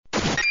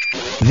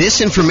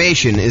This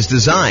information is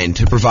designed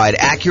to provide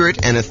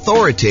accurate and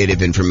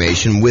authoritative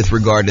information with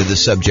regard to the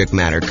subject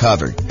matter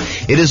covered.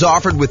 It is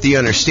offered with the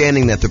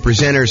understanding that the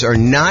presenters are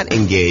not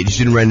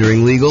engaged in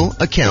rendering legal,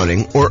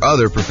 accounting, or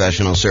other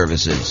professional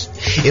services.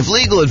 If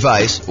legal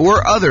advice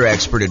or other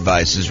expert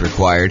advice is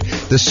required,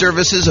 the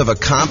services of a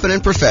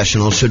competent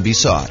professional should be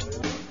sought.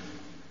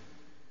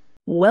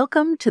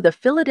 Welcome to the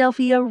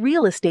Philadelphia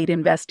Real Estate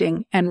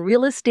Investing and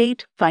Real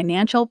Estate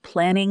Financial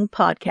Planning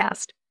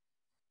Podcast.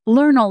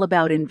 Learn all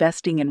about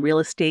investing in real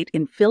estate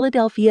in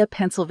Philadelphia,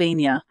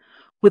 Pennsylvania,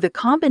 with a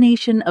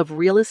combination of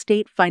real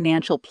estate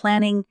financial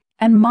planning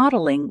and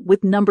modeling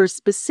with numbers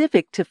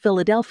specific to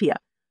Philadelphia,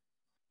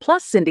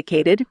 plus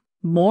syndicated,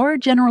 more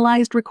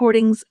generalized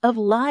recordings of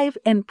live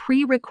and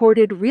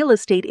pre-recorded real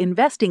estate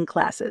investing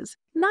classes,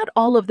 not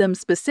all of them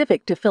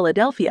specific to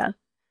Philadelphia.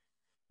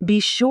 Be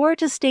sure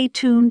to stay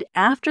tuned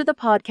after the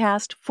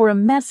podcast for a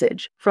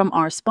message from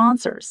our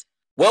sponsors.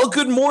 Well,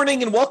 good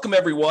morning and welcome,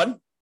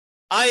 everyone.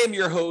 I am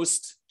your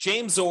host,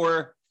 James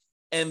Orr,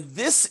 and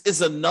this is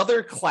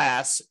another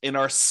class in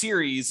our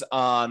series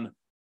on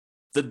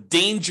the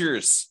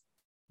dangers,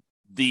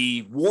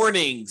 the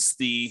warnings,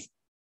 the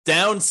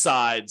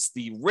downsides,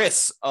 the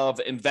risks of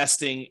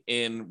investing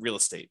in real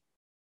estate.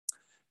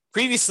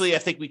 Previously, I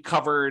think we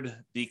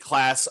covered the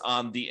class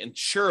on the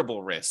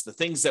insurable risk, the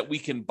things that we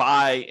can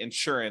buy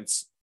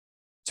insurance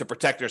to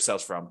protect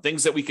ourselves from,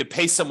 things that we could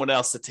pay someone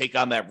else to take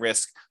on that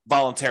risk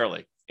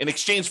voluntarily. In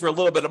exchange for a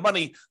little bit of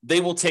money, they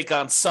will take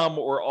on some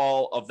or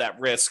all of that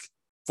risk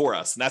for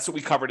us. And that's what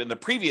we covered in the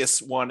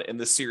previous one in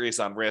this series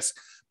on risk.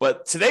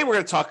 But today we're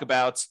going to talk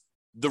about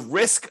the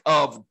risk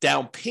of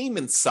down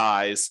payment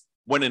size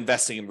when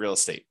investing in real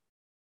estate.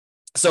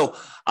 So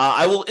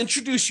I will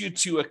introduce you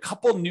to a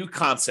couple new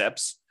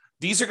concepts.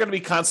 These are going to be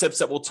concepts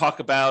that we'll talk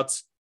about.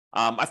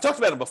 I've talked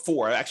about them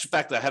before. Actually, in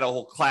fact, I had a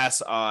whole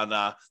class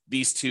on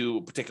these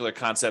two particular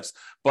concepts,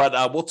 but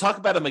we'll talk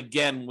about them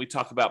again when we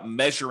talk about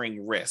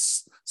measuring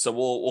risks. So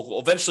we'll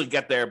eventually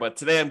get there, but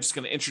today I'm just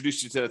going to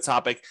introduce you to the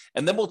topic,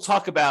 and then we'll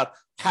talk about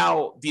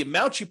how the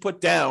amount you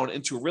put down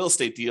into a real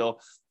estate deal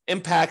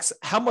impacts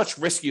how much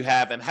risk you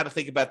have and how to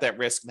think about that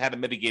risk and how to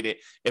mitigate it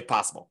if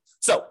possible.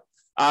 So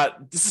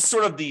this is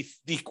sort of the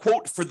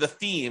quote for the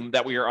theme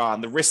that we are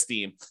on, the risk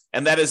theme,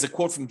 and that is a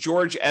quote from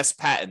George S.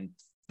 Patton.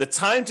 The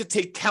time to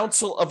take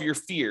counsel of your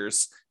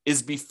fears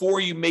is before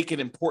you make an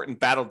important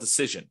battle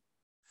decision.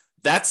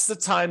 That's the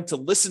time to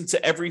listen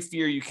to every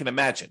fear you can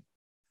imagine.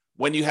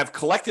 When you have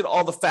collected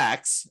all the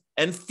facts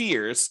and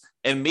fears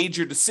and made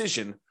your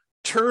decision,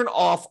 turn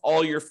off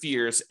all your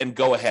fears and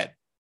go ahead.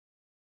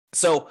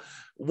 So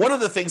one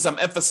of the things I'm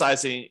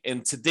emphasizing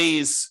in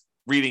today's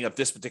reading of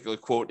this particular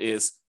quote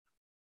is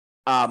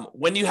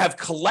when you have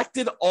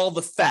collected all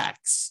the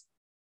facts.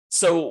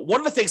 So one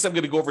of the things I'm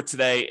going to go over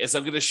today is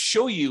I'm going to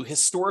show you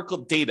historical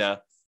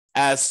data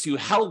as to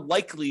how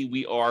likely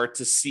we are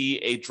to see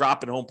a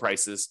drop in home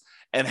prices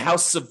and how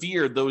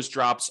severe those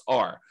drops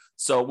are.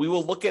 So we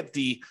will look at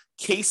the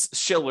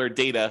Case-Shiller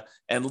data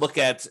and look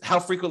at how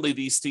frequently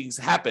these things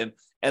happen.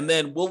 And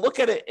then we'll look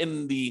at it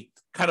in the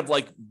kind of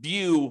like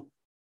view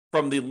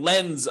from the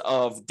lens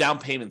of down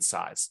payment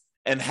size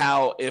and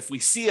how if we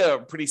see a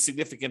pretty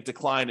significant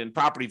decline in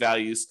property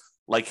values,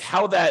 like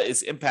how that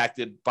is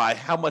impacted by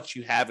how much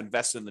you have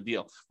invested in the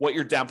deal, what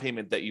your down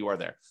payment that you are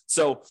there.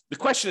 So the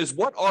question is,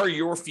 what are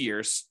your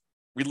fears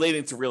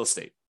relating to real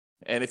estate?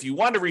 And if you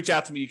want to reach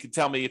out to me, you can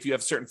tell me if you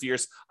have certain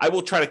fears. I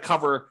will try to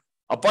cover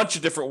a bunch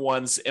of different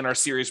ones in our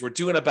series. We're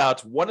doing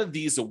about one of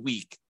these a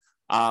week.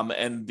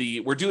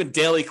 We're doing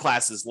daily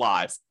classes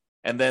live.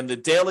 And then the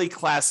daily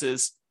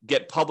classes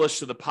get published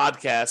to the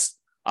podcast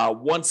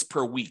once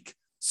per week.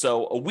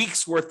 So a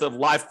week's worth of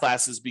live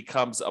classes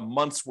becomes a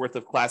month's worth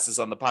of classes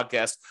on the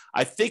podcast.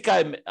 I think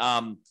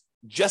I'm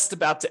just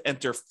about to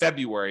enter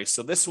February.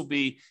 So this will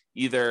be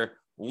either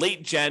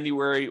late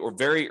January or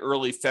very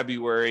early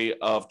February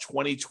of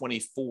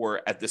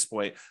 2024 at this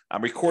point.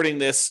 I'm recording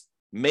this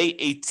May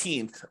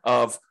 18th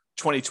of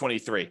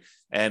 2023.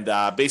 And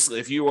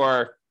basically, if you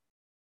are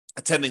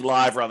attending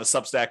live or on the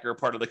Substack or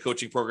part of the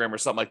coaching program or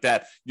something like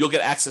that, you'll get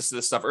access to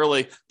this stuff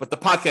early, but the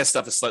podcast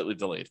stuff is slightly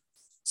delayed.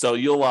 So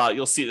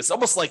you'll see this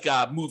almost like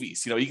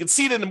movies. You can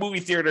see it in the movie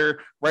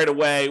theater right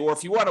away, or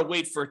if you want to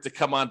wait for it to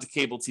come on to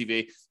cable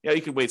TV,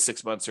 you can wait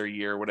 6 months or a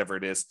year, whatever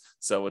it is.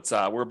 So it's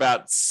we're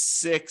about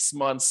 6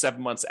 months, 7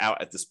 months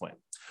out at this point.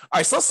 All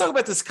right, so let's talk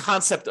about this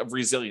concept of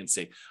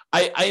resiliency.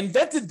 I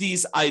invented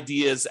these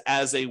ideas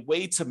as a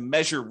way to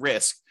measure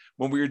risk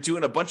when we were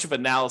doing a bunch of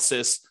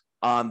analysis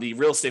on the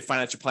real estate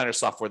financial planner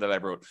software that I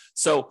wrote.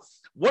 So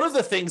one of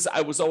the things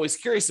I was always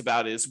curious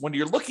about is when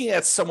you're looking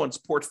at someone's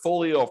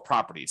portfolio of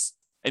properties,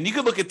 and you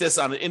can look at this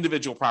on an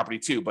individual property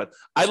too, but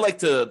I like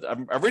to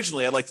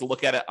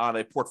look at it on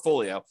a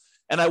portfolio.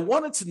 And I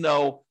wanted to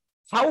know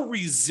how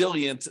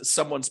resilient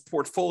someone's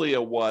portfolio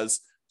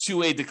was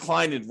to a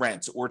decline in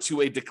rent or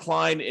to a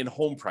decline in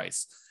home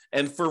price.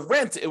 And for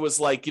rent, it was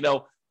like,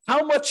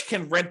 how much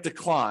can rent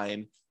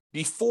decline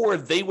before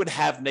they would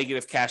have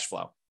negative cash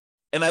flow?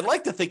 And I'd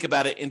like to think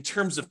about it in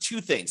terms of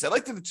two things. I'd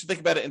like to think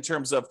about it in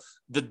terms of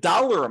the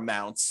dollar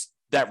amounts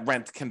that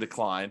rent can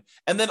decline,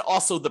 and then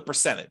also the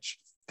percentage.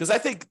 Because I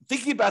think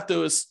thinking about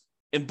those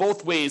in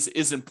both ways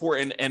is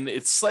important, and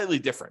it's slightly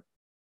different.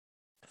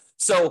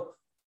 So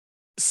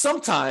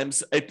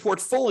sometimes a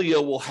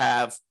portfolio will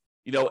have,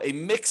 a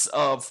mix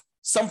of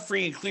some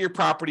free and clear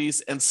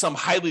properties and some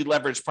highly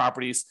leveraged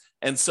properties.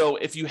 And so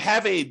if you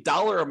have a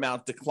dollar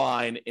amount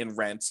decline in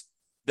rent,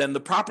 then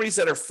the properties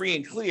that are free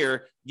and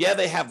clear,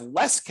 they have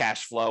less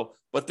cash flow,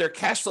 but their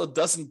cash flow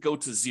doesn't go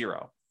to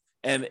zero.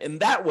 And in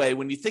that way,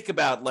 when you think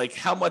about like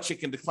how much it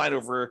can decline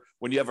over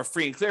when you have a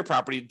free and clear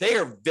property, they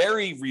are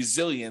very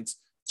resilient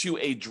to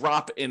a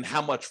drop in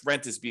how much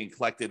rent is being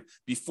collected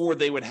before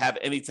they would have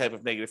any type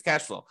of negative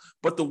cash flow.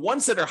 But the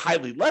ones that are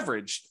highly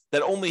leveraged,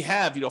 that only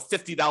have,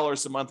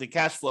 $50 a month in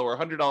cash flow or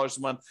 $100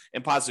 a month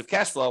in positive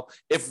cash flow,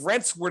 if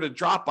rents were to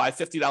drop by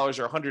 $50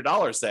 or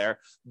 $100 there,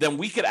 then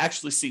we could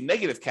actually see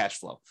negative cash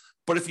flow.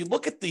 But if you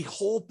look at the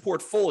whole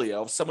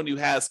portfolio of someone who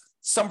has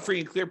some free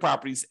and clear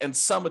properties and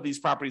some of these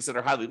properties that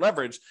are highly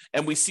leveraged,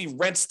 and we see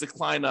rents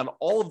decline on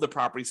all of the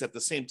properties at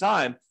the same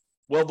time,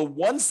 well, the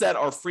ones that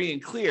are free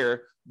and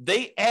clear,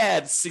 they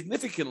add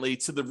significantly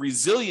to the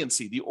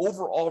resiliency, the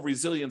overall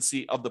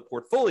resiliency of the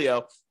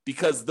portfolio,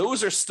 because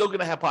those are still going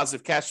to have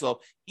positive cash flow,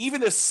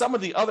 even if some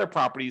of the other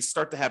properties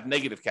start to have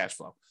negative cash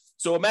flow.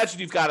 So imagine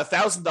you've got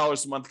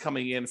 $1,000 a month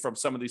coming in from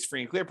some of these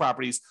free and clear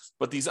properties,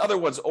 but these other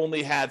ones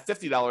only had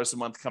 $50 a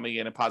month coming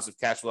in positive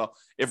cash flow.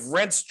 If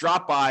rents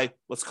drop by,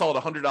 let's call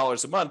it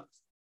 $100 a month,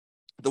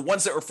 the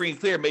ones that were free and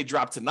clear may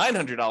drop to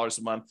 $900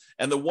 a month,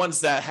 and the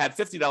ones that had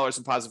 $50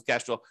 in positive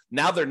cash flow,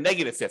 now they're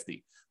negative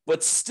 50.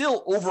 But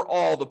still,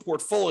 overall, the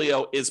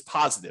portfolio is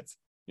positive,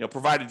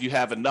 provided you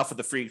have enough of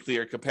the free and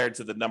clear compared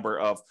to the number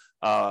of,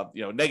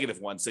 negative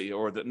ones,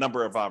 or the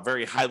number of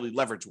very highly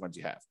leveraged ones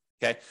you have.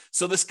 Okay,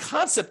 so this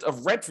concept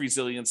of rent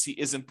resiliency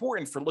is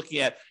important for looking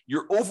at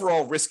your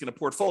overall risk in a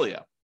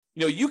portfolio.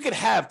 You could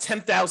have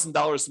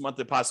 $10,000 a month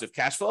in positive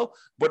cash flow,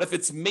 but if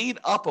it's made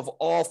up of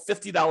all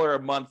 $50 a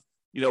month,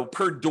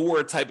 per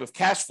door type of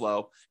cash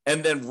flow,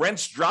 and then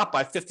rents drop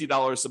by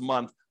 $50 a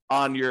month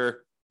on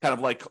your kind of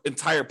like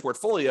entire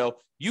portfolio,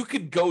 you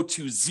could go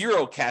to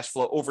zero cash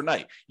flow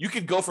overnight. You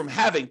could go from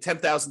having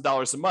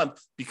 $10,000 a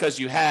month because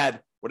you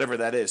had whatever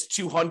that is,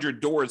 200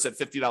 doors at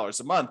 $50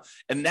 a month.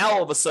 And now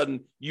all of a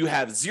sudden you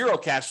have zero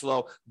cash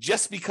flow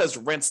just because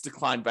rents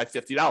declined by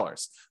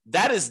 $50.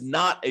 That is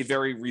not a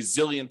very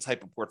resilient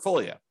type of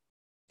portfolio.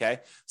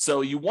 Okay.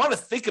 So you want to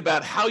think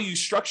about how you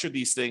structure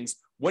these things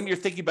when you're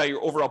thinking about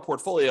your overall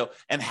portfolio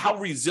and how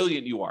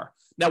resilient you are.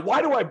 Now,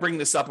 why do I bring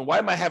this up and why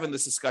am I having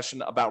this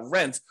discussion about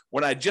rent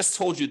when I just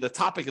told you the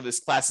topic of this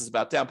class is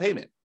about down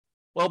payment?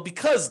 Well,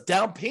 because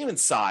down payment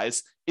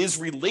size is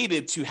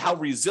related to how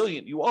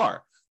resilient you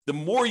are. The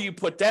more you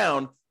put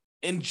down,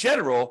 in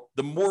general,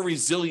 the more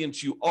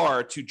resilient you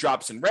are to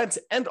drops in rent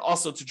and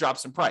also to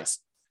drops in price.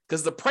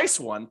 Because the price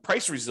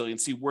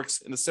resiliency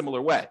works in a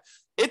similar way.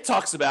 It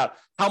talks about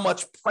how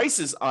much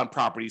prices on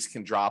properties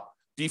can drop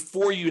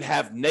before you'd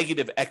have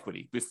negative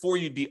equity, before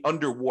you'd be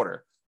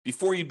underwater,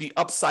 before you'd be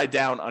upside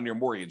down on your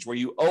mortgage, where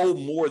you owe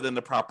more than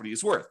the property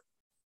is worth.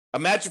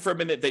 Imagine for a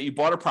minute that you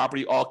bought a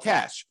property all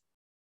cash.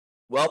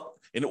 Well,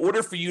 in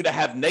order for you to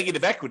have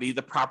negative equity,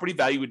 the property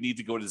value would need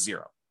to go to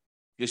zero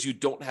because you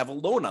don't have a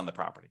loan on the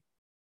property.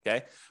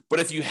 Okay. But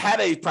if you had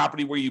a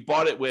property where you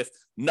bought it with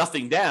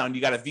nothing down,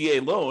 you got a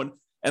VA loan,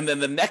 and then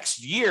the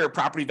next year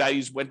property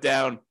values went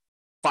down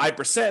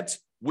 5%,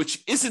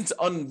 which isn't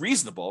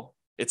unreasonable.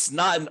 It's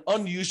not an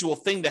unusual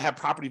thing to have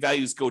property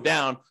values go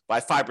down by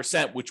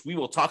 5%, which we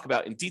will talk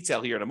about in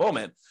detail here in a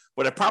moment.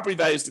 But if property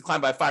values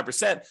decline by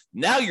 5%,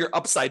 now you're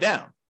upside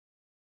down.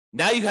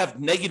 Now you have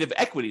negative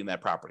equity in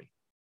that property,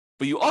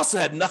 but you also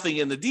had nothing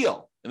in the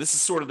deal. And this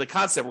is sort of the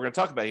concept we're going to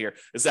talk about here,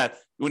 is that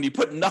when you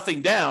put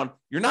nothing down,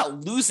 you're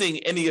not losing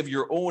any of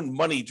your own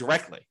money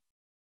directly,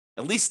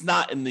 at least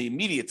not in the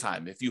immediate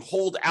time. If you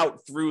hold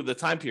out through the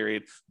time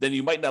period, then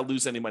you might not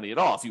lose any money at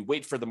all if you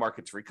wait for the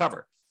market to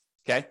recover.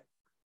 Okay.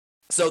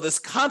 So this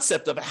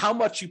concept of how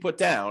much you put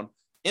down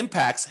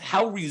impacts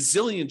how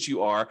resilient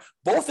you are,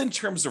 both in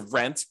terms of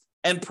rent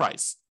and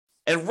price.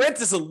 And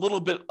rent is a little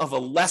bit of a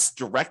less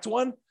direct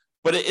one,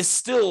 but it is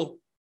still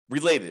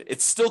related.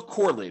 It's still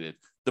correlated.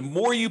 The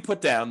more you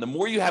put down, the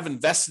more you have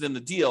invested in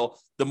the deal,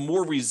 the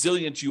more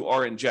resilient you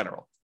are in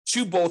general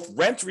to both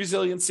rent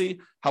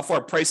resiliency, how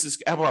far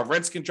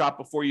rents can drop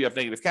before you have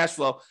negative cash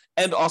flow,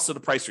 and also the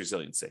price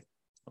resiliency.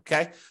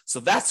 Okay, so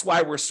that's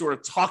why we're sort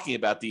of talking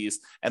about these,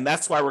 and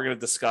that's why we're going to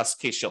discuss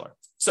Case-Shiller.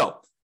 So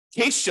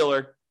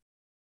Case-Shiller,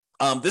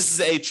 this is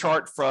a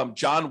chart from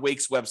John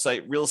Wake's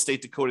website,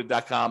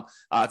 realestateDecoded.com.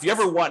 If you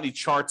ever want any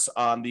charts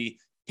on the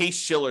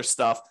Case-Shiller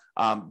stuff.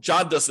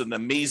 John does an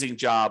amazing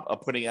job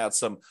of putting out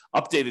some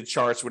updated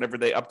charts whenever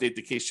they update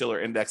the Case-Shiller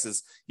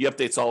indexes. He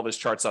updates all of his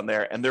charts on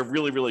there, and they're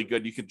really, really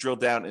good. You can drill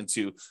down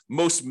into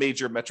most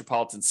major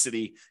metropolitan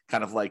city,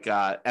 kind of like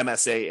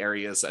MSA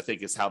areas, I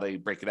think is how they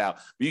break it out.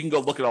 But you can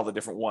go look at all the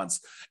different ones.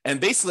 And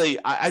basically,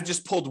 I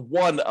just pulled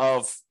one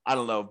of,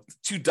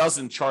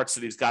 24 charts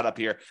that he's got up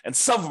here. And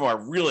some of them are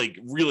really,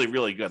 really,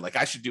 really good. Like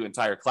I should do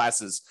entire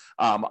classes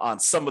on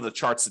some of the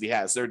charts that he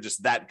has. They're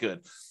just that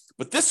good.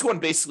 But this one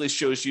basically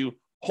shows you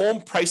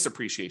home price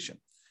appreciation.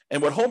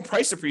 And what home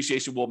price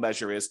appreciation will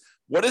measure is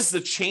what is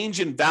the change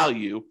in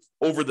value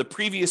over the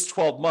previous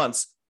 12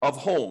 months of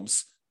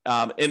homes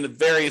in the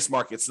various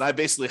markets. And I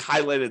basically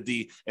highlighted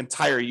the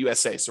entire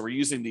USA. So we're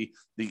using the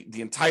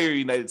entire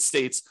United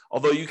States,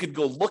 although you could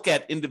go look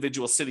at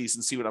individual cities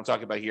and see what I'm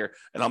talking about here.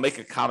 And I'll make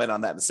a comment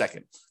on that in a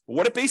second. But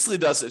what it basically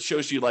does, it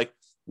shows you like,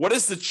 what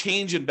is the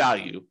change in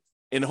value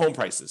in home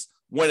prices?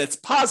 When it's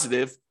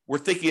positive, we're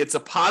thinking it's a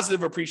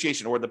positive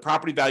appreciation or the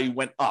property value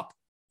went up.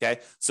 Okay,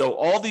 so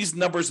all these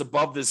numbers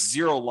above this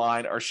zero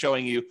line are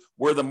showing you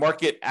where the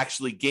market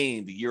actually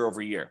gained year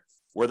over year,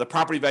 where the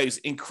property values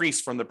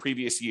increased from the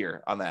previous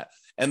year on that.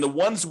 And the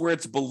ones where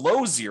it's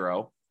below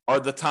zero are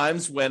the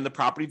times when the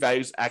property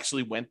values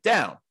actually went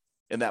down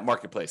in that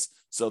marketplace.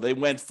 So they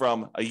went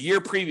from a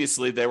year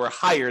previously, they were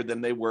higher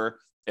than they were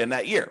in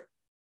that year.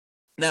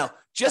 Now,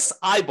 just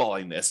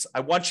eyeballing this,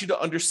 I want you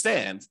to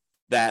understand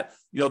that,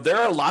 there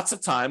are lots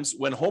of times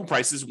when home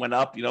prices went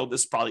up, this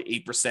is probably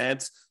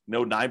 8%,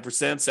 9%,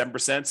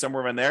 7%,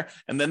 somewhere in there.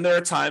 And then there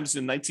are times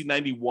in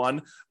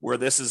 1991 where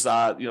this is,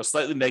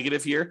 slightly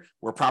negative here,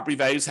 where property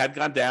values had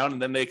gone down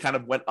and then they kind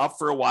of went up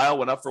for a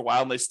while,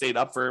 and they stayed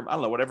up for,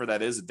 whatever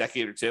that is, a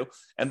decade or two.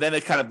 And then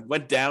it kind of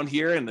went down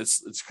here and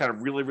it's kind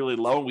of really, really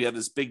low. And we had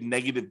this big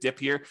negative dip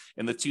here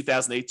in the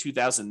 2008,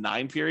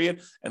 2009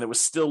 period. And it was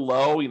still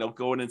low,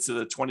 going into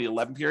the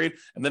 2011 period.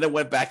 And then it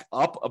went back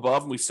up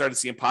above and we started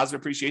seeing positive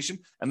appreciation.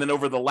 And then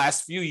over the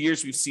last few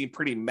years, we've seen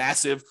pretty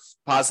massive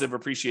positive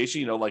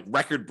appreciation, like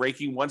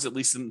record-breaking ones, at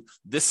least in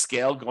this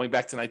scale, going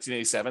back to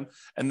 1987.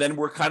 And then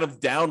we're kind of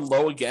down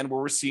low again,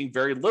 where we're seeing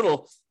very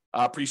little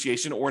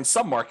appreciation, or in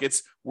some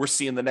markets, we're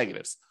seeing the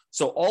negatives.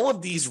 So all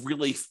of these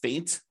really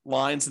faint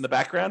lines in the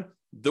background,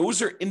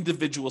 those are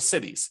individual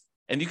cities.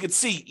 And you can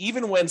see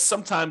even when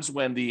sometimes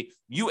when the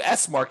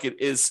U.S. market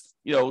is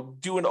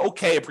doing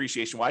okay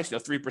appreciation-wise,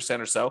 3%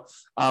 or so.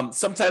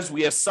 Sometimes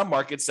we have some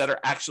markets that are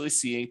actually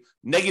seeing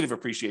negative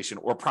appreciation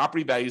or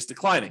property values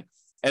declining.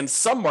 And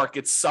some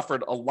markets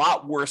suffered a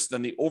lot worse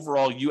than the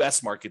overall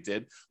U.S. market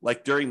did.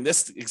 Like during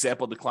this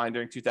example decline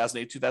during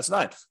 2008,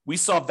 2009, we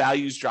saw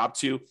values drop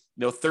to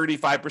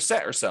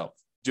 35% or so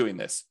doing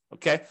this.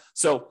 Okay,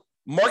 so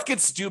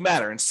markets do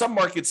matter. And some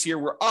markets here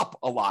were up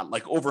a lot,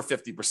 like over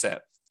 50%.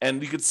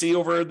 And you could see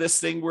over this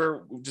thing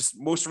where just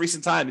most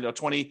recent time,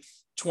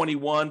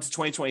 2021 to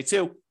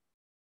 2022,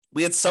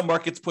 we had some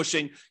markets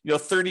pushing,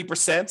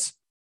 30%,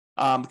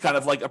 kind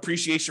of like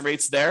appreciation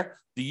rates there.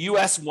 The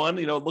U.S. one,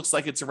 it looks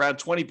like it's around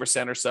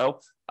 20% or so,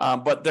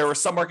 but there were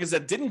some markets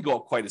that didn't go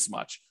up quite as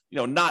much.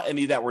 Not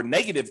any that were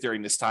negative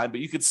during this time,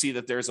 but you could see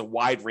that there's a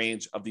wide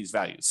range of these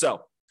values.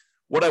 So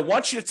what I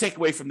want you to take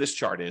away from this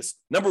chart is,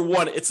 number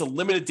one, it's a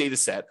limited data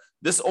set.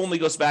 This only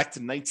goes back to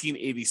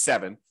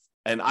 1987.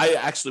 And I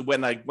actually,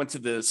 when I went to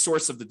the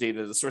source of the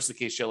data, the source of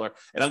Case-Shiller,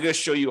 and I'm going to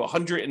show you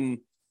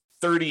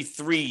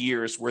 133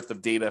 years worth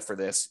of data for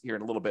this here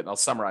in a little bit, and I'll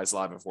summarize a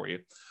lot of it for you.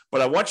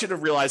 But I want you to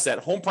realize that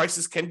home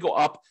prices can go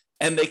up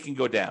and they can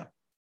go down.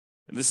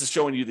 And this is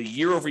showing you the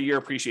year-over-year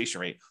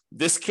appreciation rate.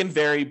 This can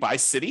vary by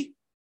city.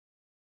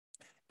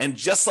 And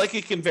just like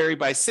it can vary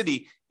by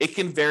city, it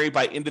can vary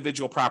by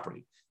individual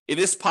property. It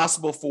is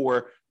possible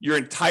for your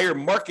entire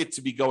market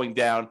to be going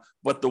down,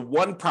 but the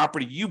one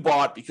property you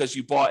bought because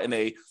you bought in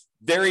a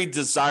very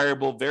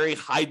desirable, very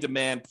high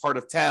demand part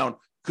of town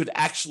could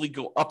actually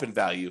go up in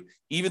value,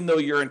 even though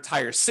your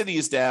entire city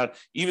is down,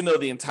 even though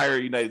the entire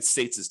United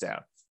States is down.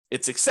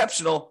 It's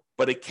exceptional,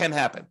 but it can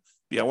happen.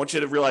 I want you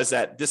to realize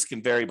that this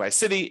can vary by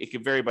city, it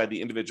can vary by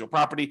the individual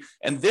property,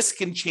 and this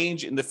can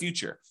change in the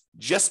future.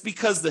 Just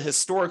because the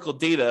historical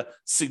data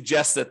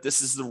suggests that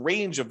this is the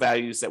range of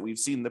values that we've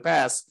seen in the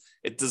past,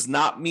 it does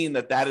not mean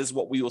that that is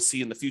what we will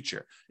see in the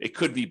future. It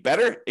could be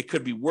better, it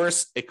could be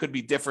worse, it could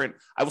be different.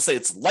 I will say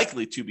it's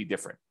likely to be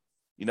different.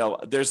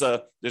 There's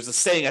a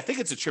saying, I think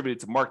it's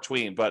attributed to Mark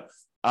Twain, but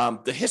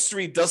the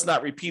history does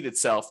not repeat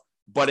itself,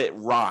 but it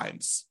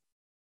rhymes.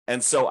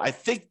 And so I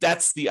think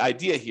that's the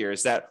idea here,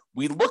 is that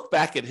we look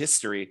back at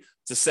history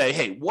to say,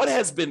 hey, what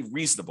has been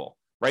reasonable,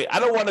 right? I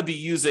don't want to be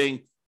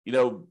using,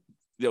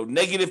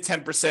 negative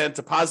 10%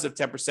 to positive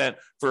 10%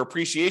 for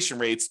appreciation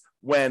rates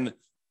when,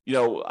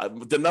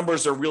 the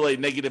numbers are really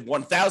negative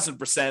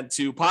 1,000%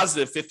 to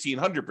positive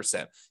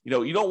 1,500%.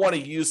 You don't want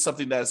to use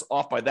something that is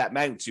off by that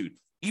magnitude.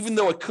 Even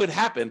though it could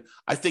happen,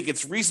 I think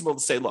it's reasonable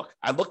to say, look,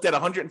 I looked at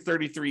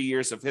 133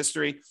 years of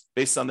history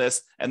based on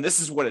this, and this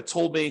is what it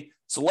told me.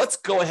 So let's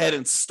go ahead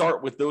and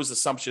start with those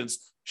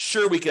assumptions.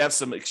 Sure, we could have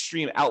some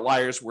extreme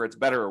outliers where it's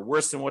better or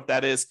worse than what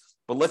that is,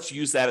 but let's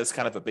use that as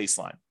kind of a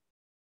baseline.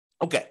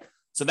 Okay,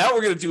 So now what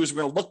we're going to do is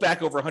we're going to look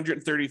back over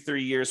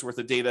 133 years worth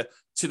of data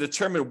to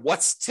determine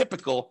what's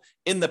typical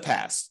in the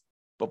past.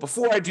 But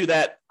before I do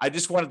that, I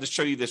just wanted to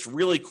show you this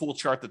really cool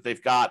chart that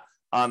they've got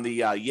on the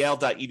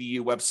Yale.edu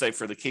website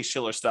for the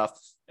Case-Shiller stuff.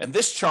 And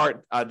this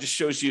chart just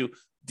shows you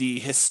the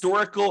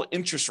historical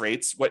interest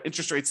rates, what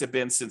interest rates have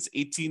been since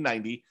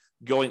 1890,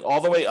 going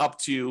all the way up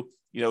to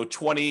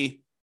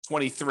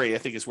 2023, I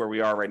think is where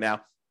we are right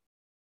now.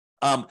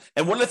 And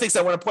one of the things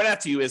I want to point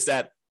out to you is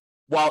that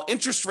while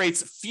interest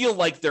rates feel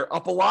like they're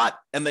up a lot,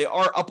 and they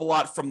are up a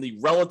lot from the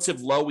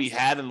relative low we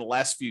had in the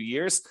last few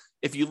years,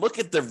 if you look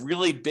at the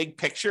really big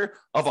picture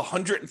of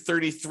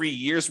 133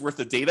 years worth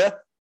of data,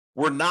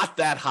 we're not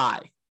that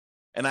high.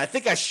 And I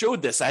think I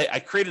showed this. I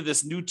created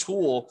this new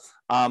tool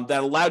that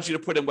allowed you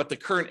to put in what the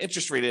current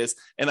interest rate is.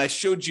 And I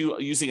showed you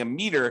using a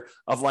meter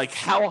of like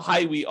how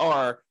high we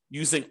are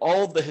using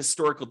all of the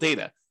historical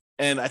data.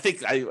 And I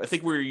think we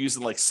were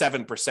using like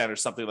 7% or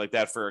something like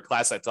that for a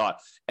class I taught.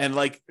 And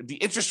like the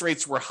interest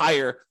rates were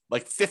higher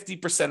like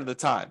 50% of the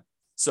time.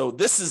 So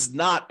this is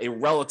not a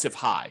relative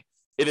high.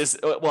 It is,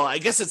 well, I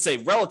guess it's a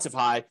relative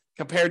high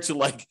compared to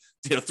like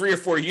 3 or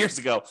 4 years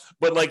ago.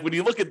 But like when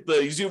you look at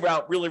you zoom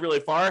out really, really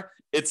far,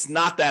 it's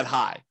not that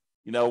high.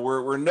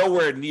 We're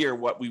nowhere near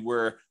what we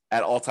were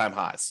at all-time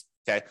highs.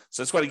 Okay.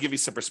 So I just want to give you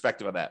some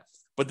perspective on that.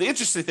 But the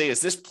interesting thing is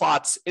this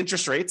plots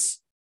interest rates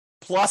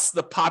plus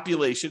the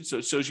population. So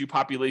it shows you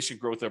population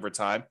growth over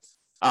time.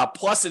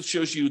 Plus it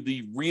shows you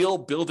the real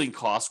building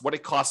costs, what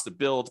it costs to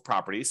build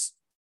properties.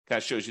 Kind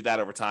of shows you that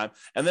over time.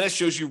 And then it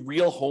shows you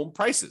real home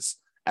prices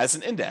as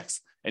an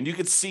index. And you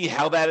can see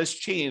how that has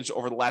changed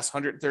over the last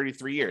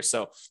 133 years.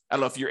 So I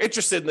don't know if you're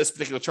interested in this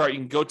particular chart, you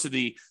can go to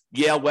the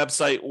Yale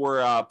website or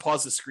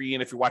pause the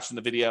screen if you're watching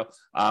the video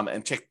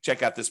and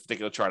check out this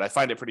particular chart. I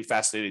find it pretty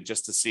fascinating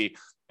just to see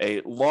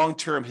a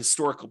long-term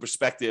historical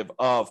perspective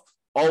of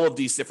all of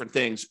these different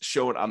things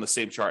shown on the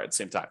same chart at the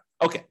same time.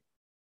 Okay.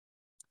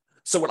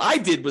 So what I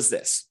did was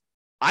this.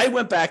 I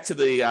went back to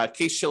the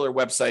Case-Shiller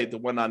website, the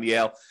one on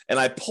Yale, and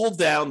I pulled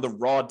down the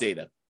raw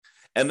data.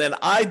 And then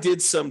I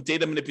did some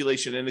data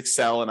manipulation in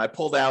Excel, and I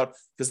pulled out,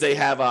 because they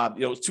have,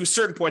 to a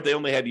certain point, they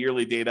only had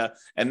yearly data.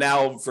 And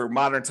now for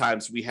modern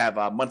times, we have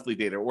monthly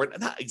data, or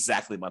not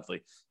exactly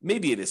monthly.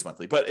 Maybe it is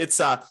monthly, but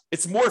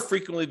it's more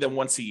frequently than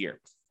once a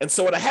year. And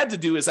so what I had to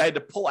do is I had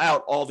to pull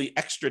out all the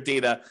extra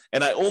data,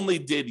 and I only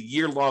did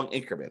year-long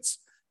increments.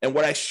 And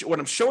what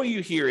I'm showing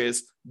you here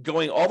is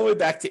going all the way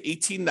back to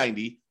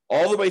 1890,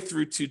 all the way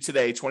through to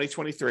today,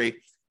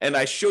 2023, and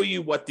I show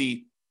you what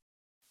the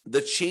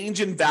change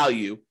in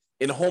value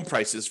in home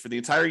prices for the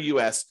entire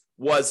U.S.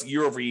 was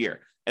year over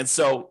year. And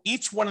so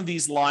each one of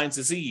these lines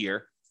is a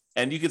year.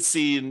 And you can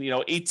see in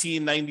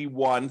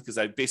 1891, because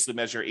I basically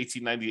measure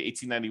 1890 to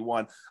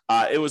 1891,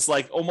 it was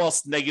like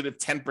almost negative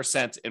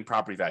 10% in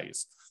property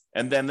values.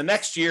 And then the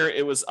next year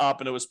it was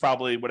up, and it was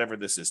probably whatever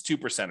this is,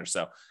 2% or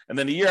so. And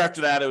then the year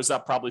after that, it was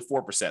up probably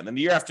 4%. And then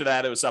the year after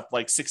that, it was up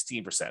like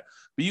 16%. But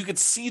you could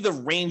see the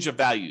range of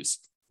values.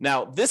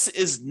 Now, this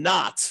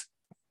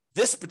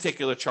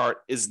particular chart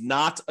is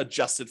not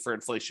adjusted for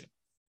inflation.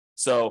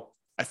 So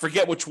I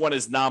forget which one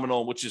is nominal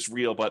and which is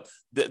real, but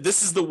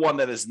this is the one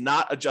that is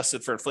not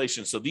adjusted for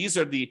inflation. So these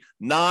are the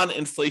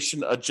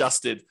non-inflation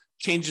adjusted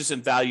changes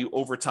in value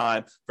over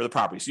time for the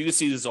property. So you can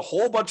see there's a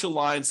whole bunch of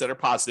lines that are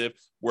positive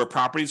where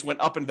properties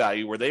went up in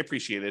value, where they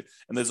appreciated,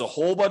 and there's a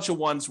whole bunch of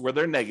ones where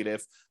they're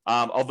negative,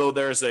 although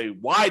there's a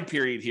wide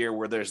period here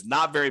where there's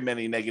not very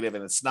many negative,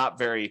 and it's not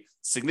very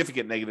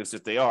significant negatives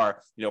if they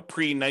are.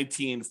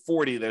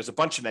 Pre-1940, there's a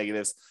bunch of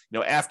negatives.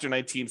 After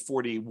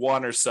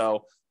 1941 or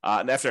so,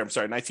 and after,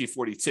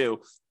 1942,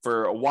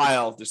 for a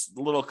while, there's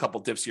a couple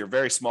dips here,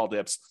 very small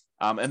dips.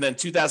 And then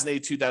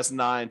 2008,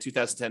 2009,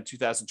 2010,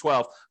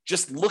 2012,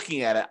 just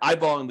looking at it,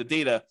 eyeballing the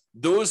data,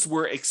 those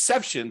were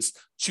exceptions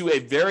to a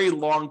very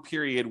long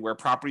period where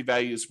property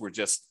values were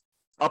just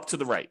up to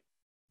the right.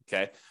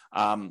 Okay.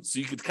 So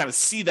you could kind of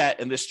see that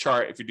in this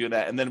chart if you're doing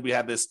that. And then we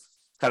have this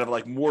kind of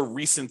like more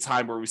recent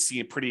time where we see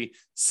a pretty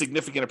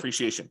significant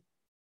appreciation.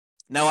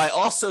 Now, I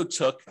also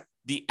took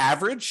the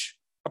average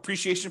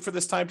appreciation for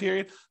this time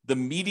period, the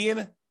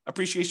median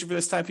appreciation for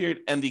this time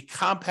period, and the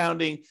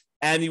compounding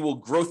annual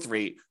growth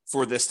rate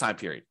for this time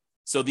period.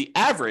 So the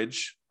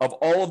average of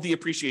all of the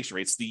appreciation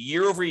rates, the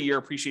year over year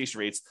appreciation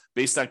rates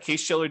based on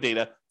Case-Shiller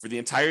data for the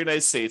entire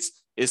United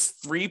States is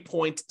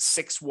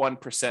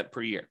 3.61%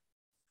 per year.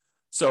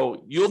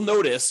 So you'll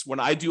notice when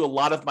I do a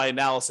lot of my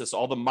analysis,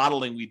 all the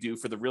modeling we do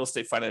for the real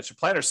estate financial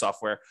planner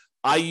software,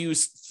 I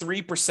use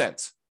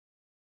 3%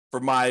 for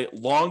my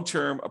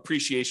long-term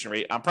appreciation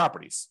rate on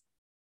properties.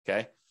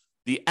 Okay.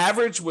 The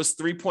average was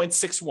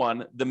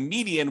 3.61. The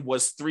median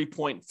was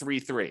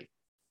 3.33.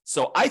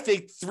 So I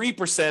think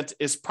 3%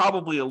 is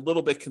probably a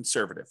little bit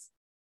conservative.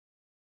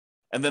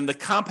 And then the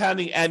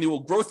compounding annual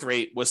growth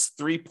rate was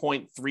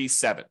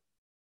 3.37.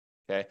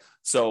 Okay.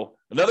 So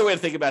another way to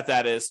think about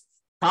that is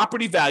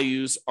property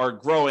values are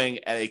growing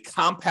at a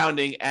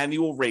compounding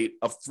annual rate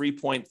of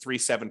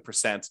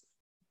 3.37%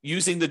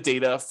 using the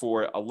data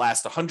for the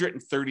last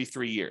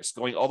 133 years,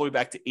 going all the way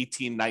back to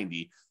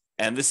 1890.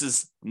 And this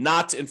is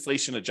not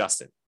inflation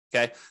adjusted.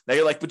 Okay. Now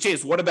you're like, but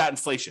James, what about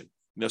inflation?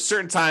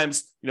 Certain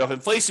times, if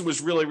inflation was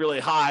really, really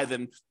high,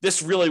 then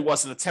this really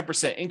wasn't a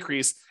 10%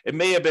 increase. It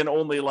may have been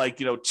only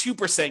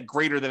 2%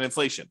 greater than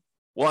inflation.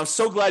 Well, I'm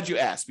so glad you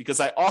asked, because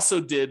I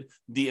also did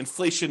the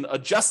inflation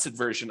adjusted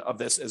version of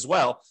this as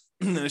well.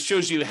 And it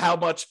shows you how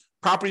much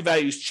property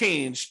values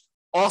changed,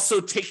 also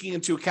taking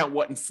into account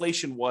what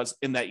inflation was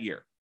in that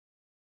year.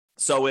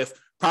 So if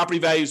property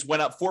values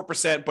went up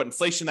 4%, but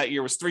inflation that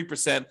year was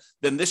 3%,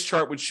 then this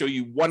chart would show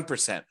you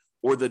 1%,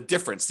 or the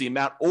difference, the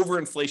amount over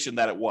inflation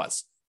that it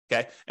was.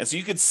 Okay. And so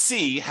you could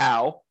see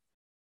how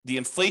the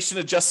inflation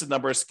adjusted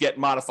numbers get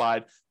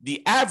modified.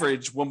 The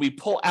average when we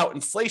pull out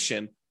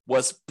inflation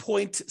was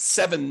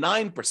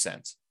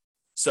 0.79%.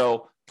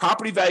 So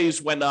property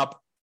values went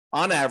up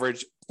on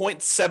average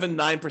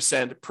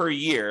 0.79% per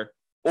year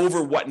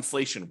over what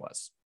inflation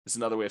was, is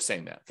another way of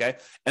saying that. Okay.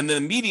 And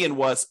then the median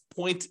was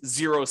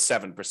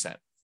 0.07%.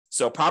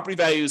 So property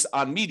values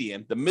on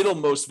median, the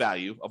middlemost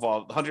value of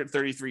all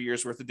 133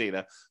 years worth of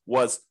data,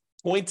 was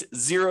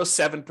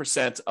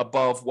 0.07%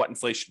 above what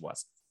inflation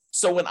was.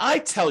 So when I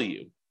tell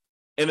you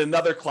in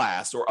another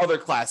class or other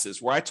classes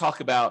where I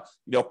talk about,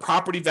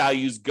 property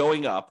values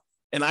going up,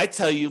 and I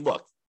tell you,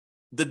 look,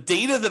 the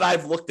data that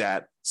I've looked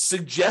at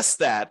suggests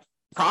that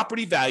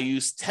property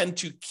values tend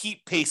to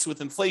keep pace with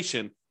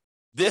inflation,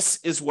 this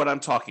is what I'm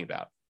talking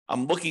about.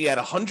 I'm looking at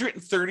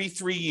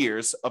 133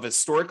 years of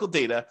historical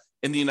data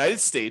in the United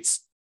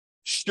States.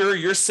 Sure,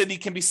 your city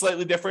can be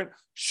slightly different.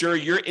 Sure,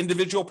 your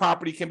individual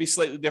property can be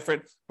slightly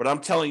different. But I'm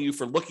telling you,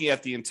 for looking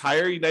at the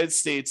entire United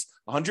States,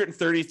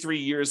 133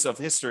 years of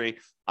history,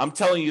 I'm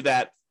telling you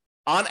that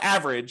on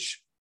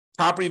average,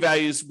 property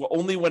values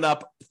only went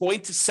up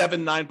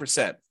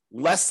 0.79%,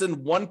 less than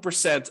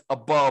 1%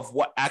 above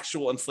what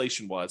actual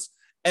inflation was.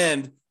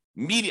 And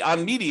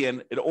on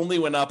median, it only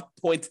went up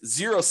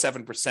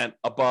 0.07%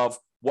 above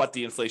what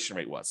the inflation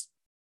rate was.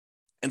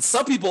 And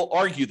some people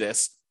argue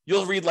this.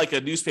 You'll read like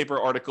a newspaper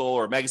article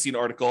or a magazine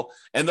article,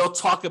 and they'll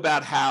talk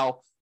about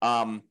how,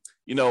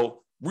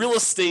 real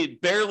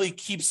estate barely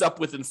keeps up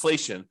with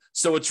inflation,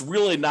 so it's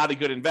really not a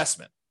good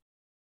investment.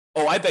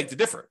 Oh, I beg to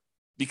differ,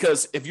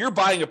 because if you're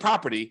buying a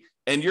property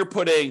and you're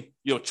putting,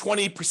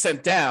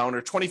 20% down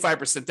or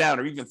 25% down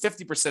or even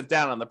 50%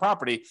 down on the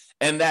property,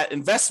 and that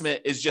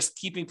investment is just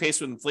keeping pace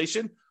with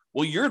inflation,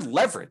 well, you're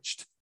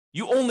leveraged.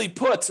 You only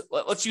put,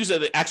 let's use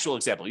an actual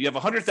example. You have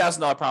a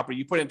 $100,000 property,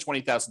 you put in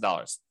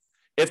 $20,000.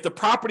 If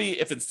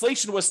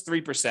inflation was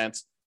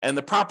 3% and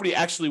the property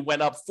actually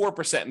went up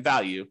 4% in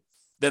value,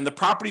 then the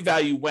property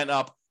value went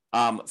up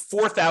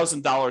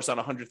 $4,000 on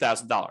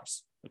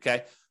 $100,000.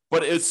 Okay.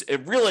 But it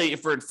really,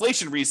 for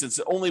inflation reasons,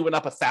 it only went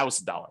up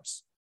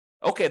 $1,000.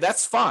 Okay.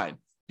 That's fine,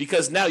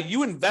 because now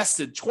you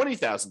invested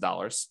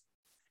 $20,000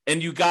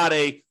 and you got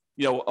a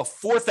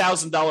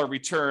 $4,000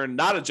 return,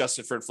 not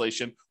adjusted for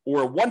inflation,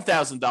 or a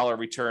 $1,000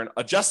 return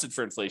adjusted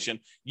for inflation.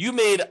 You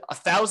made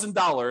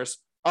 $1,000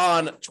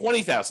 on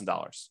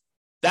 $20,000.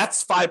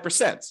 That's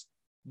 5%.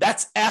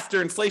 That's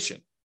after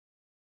inflation.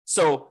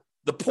 So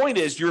the point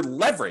is, you're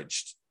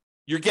leveraged.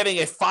 You're getting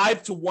a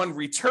 5-to-1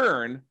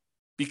 return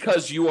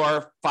because you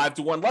are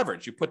 5-to-1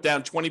 leverage. You put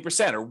down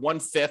 20% or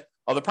 1/5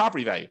 of the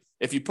property value.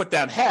 If you put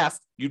down half,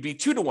 you'd be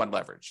 2-to-1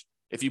 leverage.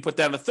 If you put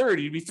down a third,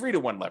 you'd be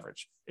 3-to-1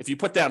 leverage. If you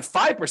put down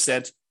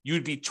 5%,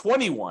 you'd be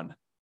 20-to-1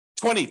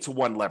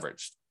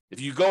 leveraged. If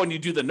you go and you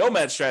do the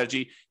nomad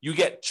strategy, you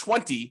get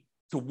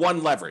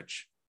 20-to-1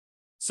 leverage.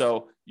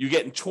 So you're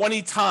getting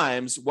 20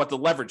 times what the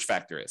leverage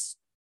factor is.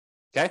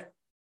 Okay.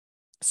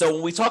 So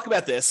when we talk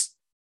about this,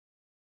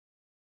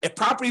 if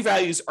property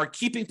values are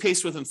keeping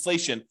pace with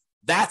inflation,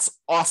 that's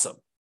awesome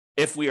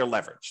if we are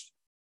leveraged,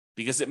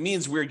 because it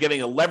means we're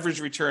getting a leverage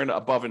return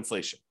above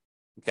inflation.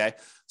 Okay.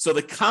 So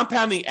the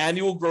compounding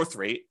annual growth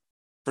rate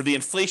for the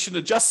inflation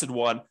adjusted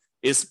one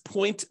is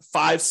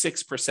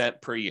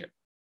 0.56% per year.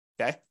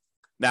 Okay.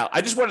 Now,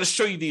 I just wanted to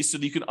show you these so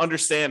that you can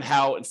understand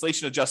how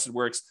inflation adjusted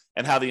works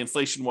and how the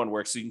inflation one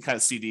works. So you can kind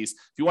of see these.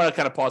 If you want to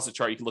kind of pause the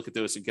chart, you can look at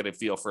those and get a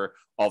feel for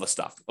all the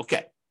stuff.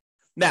 Okay.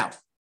 Now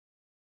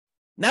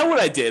what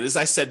I did is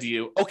I said to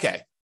you,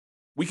 okay,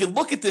 we can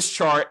look at this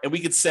chart and we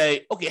could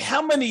say, okay,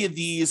 how many of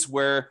these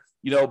were,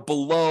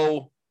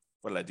 below,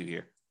 what did I do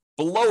here?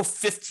 Below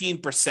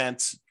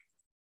 15%.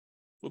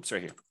 Whoops,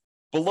 right here.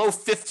 Below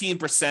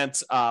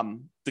 15%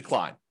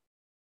 decline.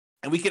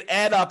 And we could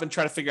add up and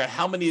try to figure out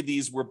how many of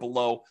these were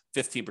below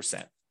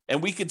 15%.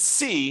 And we could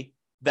see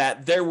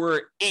that there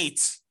were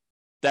 8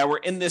 that were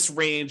in this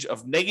range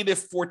of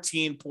negative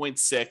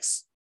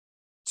 14.6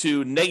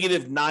 to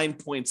negative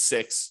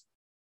 9.6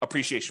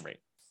 appreciation rate.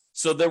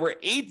 So there were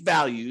 8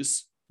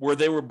 values where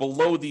they were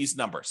below these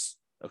numbers.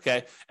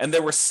 Okay. And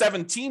there were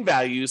 17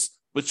 values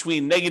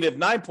between negative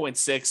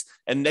 9.6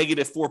 and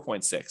negative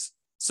 4.6.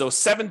 So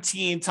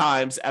 17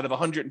 times out of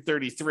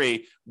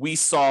 133, we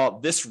saw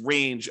this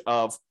range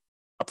of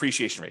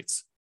appreciation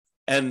rates.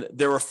 And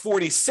there were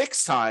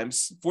 46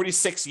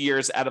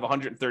 years out of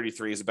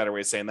 133 is a better way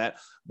of saying that,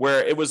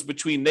 where it was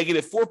between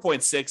negative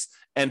 4.6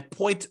 and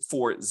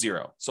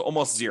 0.40. So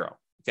almost zero.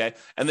 Okay.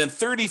 And then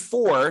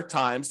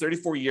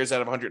 34 years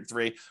out of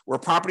 103, where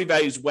property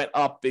values went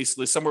up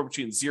basically somewhere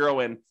between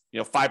 0 and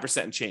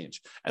 5% and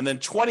change. And then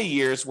 20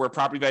 years where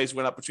property values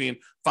went up between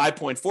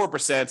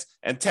 5.4%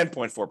 and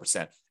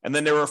 10.4%. And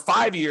then there were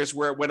 5 years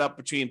where it went up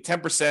between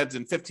 10%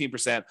 and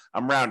 15%.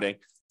 I'm rounding.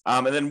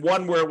 And then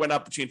one where it went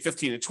up between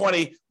 15 and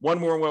 20,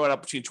 one where it went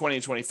up between 20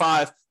 and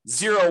 25,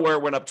 0 where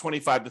it went up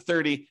 25 to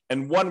 30,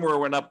 and one where it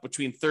went up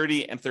between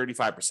 30 and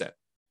 35%.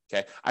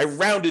 Okay. I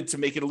rounded to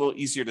make it a little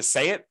easier to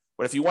say it.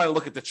 But if you want to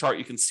look at the chart,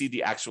 you can see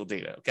the actual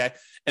data, okay?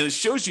 And it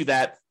shows you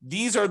that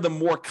these are the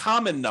more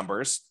common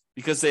numbers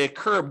because they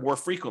occur more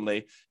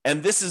frequently.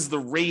 And this is the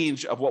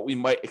range of what we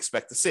might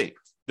expect to see.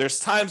 There's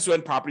times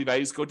when property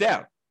values go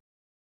down.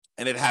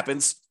 And it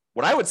happens,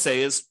 what I would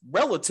say is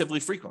relatively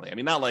frequently. I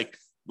mean, not like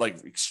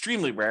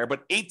extremely rare,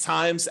 but 8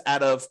 times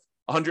out of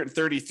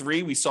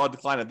 133, we saw a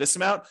decline of this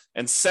amount,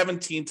 and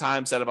 17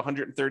 times out of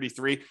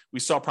 133, we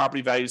saw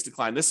property values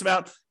decline this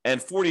amount,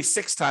 and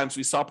 46 times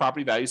we saw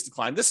property values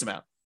decline this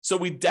amount. So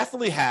we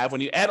definitely have,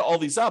 when you add all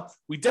these up,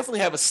 we definitely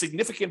have a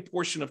significant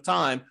portion of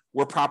time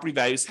where property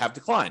values have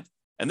declined.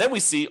 And then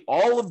we see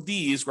all of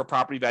these where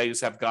property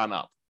values have gone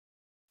up.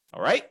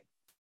 All right.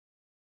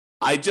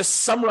 I just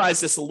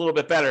summarized this a little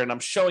bit better, and I'm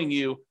showing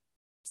you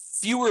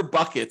fewer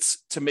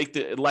buckets to make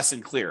the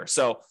lesson clear.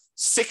 So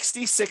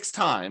 66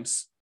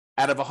 times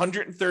out of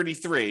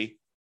 133,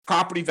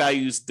 property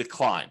values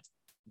declined.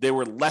 They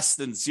were less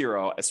than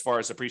 0 as far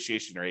as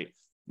appreciation rate,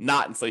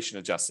 not inflation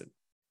adjusted.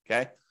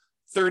 Okay.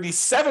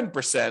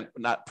 37%,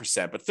 not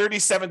percent, but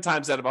 37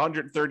 times out of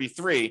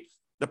 133,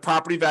 the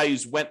property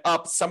values went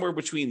up somewhere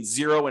between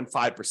 0 and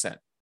 5%.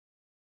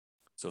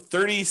 So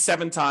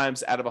 37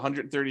 times out of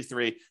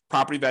 133,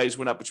 property values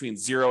went up between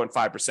 0 and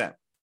 5%.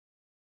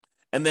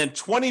 And then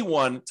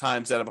 21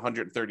 times out of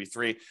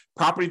 133,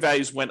 property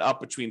values went up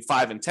between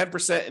 5 and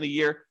 10% in a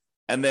year.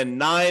 And then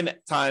 9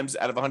 times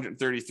out of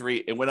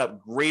 133, it went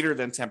up greater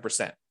than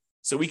 10%.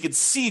 So we could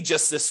see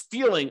just this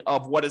feeling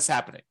of what is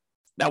happening.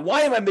 Now,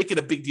 why am I making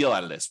a big deal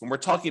out of this when we're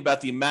talking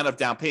about the amount of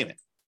down payment?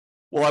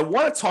 Well, I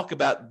want to talk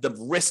about the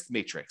risk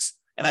matrix.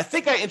 And I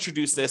think I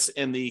introduced this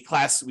in the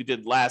class we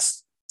did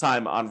last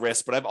time on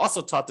risk, but I've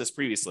also taught this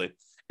previously.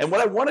 And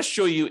what I want to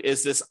show you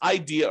is this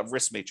idea of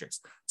risk matrix.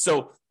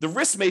 So the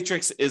risk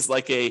matrix is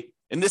like in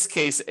this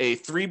case, a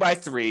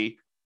 3x3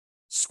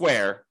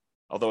 square,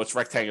 although it's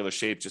rectangular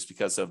shaped just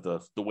because of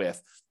the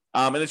width.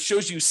 And it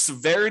shows you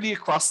severity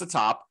across the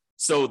top.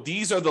 So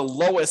these are the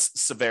lowest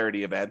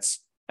severity events.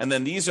 And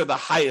then these are the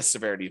highest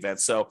severity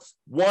events. So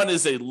 1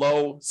 is a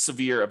low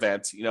severe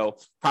event,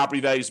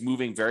 property values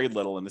moving very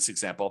little in this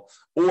example,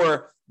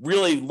 or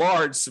really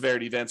large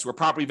severity events where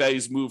property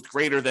values moved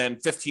greater than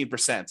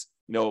 15%,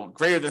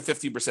 greater than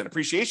 15%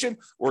 appreciation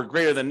or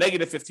greater than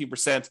negative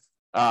 15%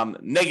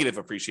 negative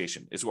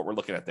appreciation is what we're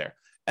looking at there.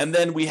 And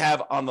then we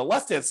have on the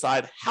left-hand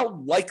side, how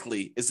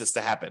likely is this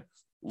to happen?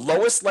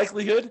 Lowest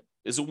likelihood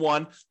is a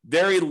 1,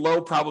 very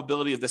low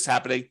probability of this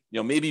happening,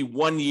 maybe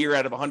 1 year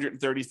out of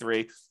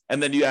 133.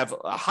 And then you have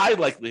a high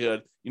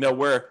likelihood,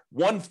 where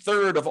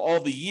 1/3 of all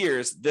the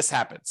years this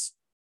happens.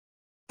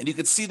 And you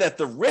can see that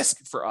the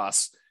risk for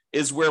us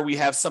is where we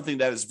have something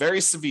that is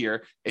very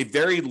severe, a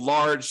very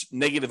large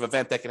negative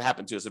event that can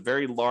happen to us, a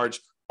very large,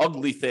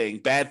 ugly thing,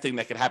 bad thing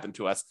that can happen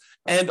to us.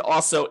 And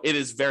also it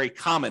is very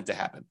common to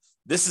happen.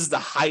 This is the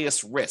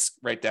highest risk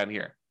right down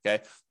here.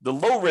 Okay. The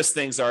low risk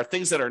things are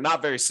things that are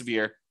not very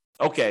severe.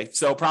 Okay.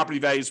 So property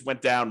values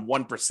went down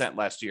 1%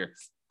 last year.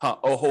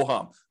 Oh, ho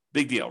hum.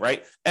 Big deal,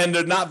 right? And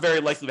they're not very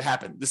likely to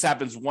happen. This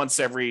happens once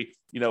every,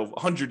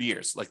 100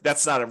 years. Like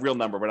that's not a real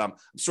number, but I'm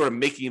sort of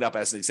making it up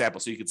as an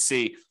example. So you can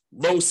see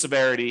low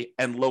severity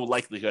and low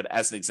likelihood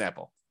as an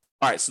example.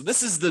 All right. So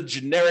this is the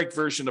generic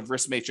version of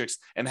risk matrix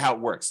and how it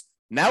works.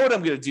 Now what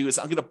I'm going to do is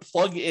I'm going to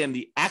plug in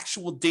the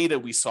actual data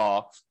we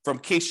saw from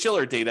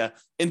Case-Shiller data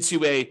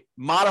into a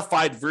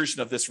modified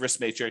version of this risk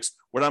matrix,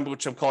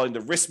 which I'm calling the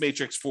risk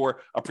matrix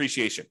for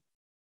appreciation.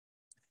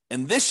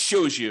 And this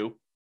shows you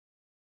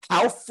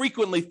how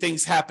frequently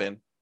things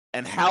happen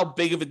and how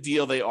big of a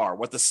deal they are,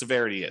 what the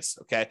severity is,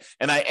 okay?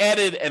 And I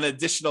added an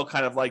additional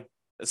kind of like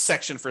a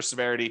section for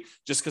severity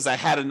just because I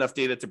had enough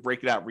data to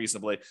break it out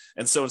reasonably.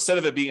 And so instead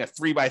of it being a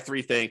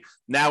 3x3 thing,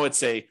 now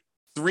it's a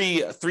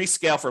three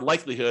scale for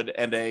likelihood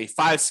and a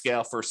 5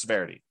 scale for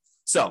severity.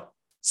 So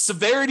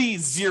severity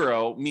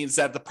 0 means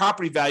that the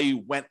property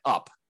value went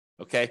up,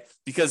 okay?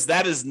 Because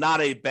that is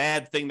not a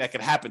bad thing that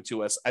could happen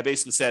to us. I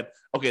basically said,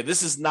 okay,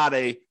 this is not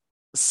a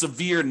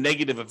severe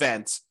negative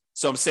event.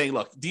 So I'm saying,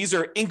 look, these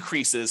are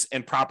increases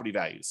in property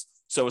values.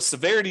 So a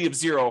severity of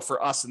 0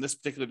 for us in this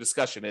particular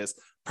discussion is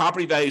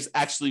property values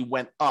actually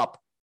went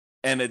up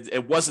and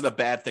it wasn't a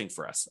bad thing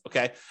for us,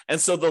 okay? And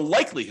so the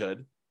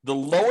likelihood, the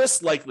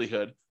lowest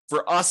likelihood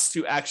for us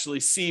to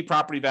actually see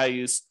property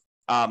values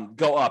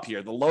go up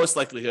here, the lowest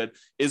likelihood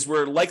is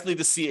we're likely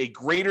to see a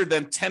greater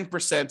than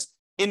 10%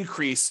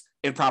 increase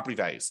in property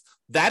values.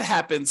 That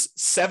happens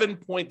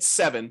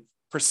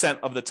 7.7%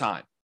 of the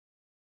time.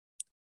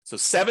 So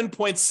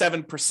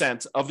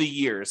 7.7% of the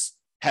years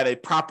had a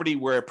property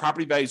where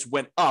property values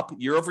went up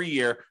year over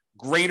year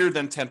greater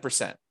than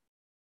 10%.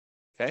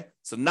 Okay,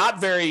 so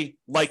not very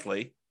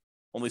likely,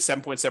 only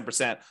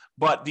 7.7%,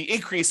 but the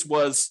increase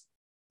was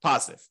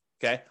positive.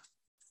 Okay,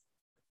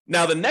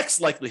 now the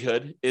next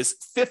likelihood is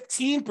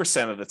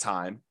 15% of the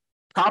time,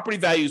 property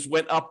values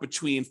went up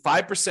between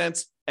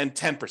 5% and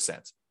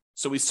 10%.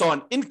 So we saw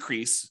an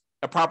increase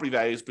of property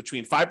values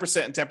between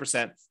 5% and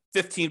 10%,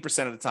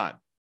 15% of the time.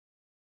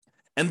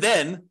 And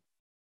then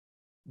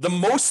the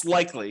most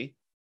likely,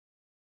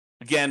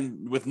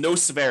 again, with no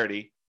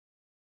severity,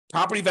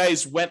 property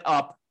values went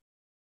up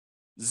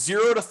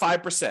 0 to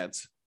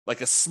 5%,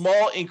 like a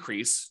small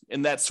increase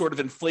in that sort of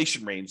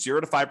inflation range,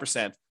 0 to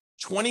 5%,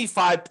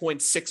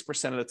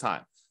 25.6% of the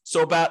time.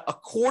 So about a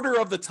quarter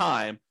of the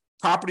time,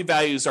 property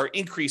values are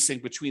increasing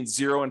between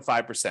 0 and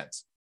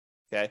 5%.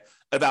 Okay.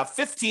 About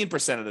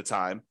 15% of the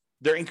time,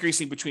 they're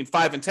increasing between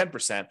 5 and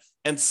 10%,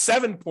 and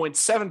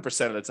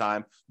 7.7% of the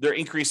time, they're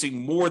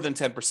increasing more than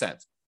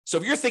 10%. So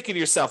if you're thinking to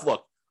yourself,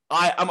 look,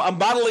 I'm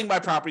modeling my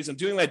properties, I'm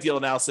doing my deal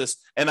analysis,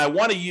 and I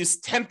want to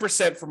use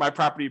 10% for my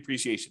property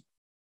appreciation.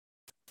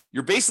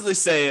 You're basically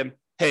saying,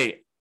 hey,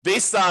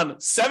 based on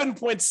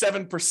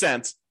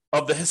 7.7%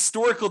 of the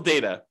historical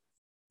data,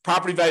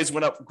 property values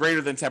went up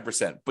greater than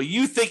 10%. But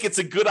you think it's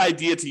a good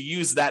idea to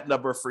use that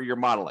number for your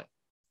modeling,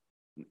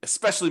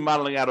 especially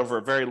modeling out over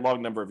a very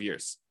long number of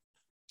years.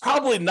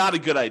 Probably not a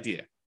good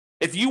idea.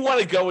 If you want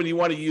to go and you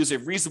want to use a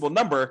reasonable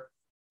number,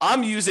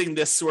 I'm using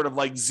this sort of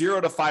like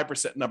 0 to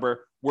 5%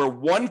 number where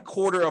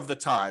 1/4 of the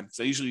time,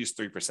 so I usually use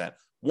 3%,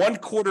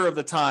 1/4 of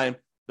the time,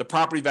 the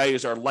property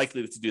values are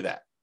likely to do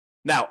that.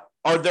 Now,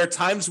 are there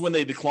times when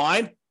they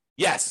decline?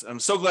 Yes, I'm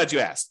so glad you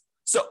asked.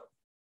 So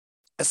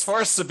as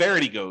far as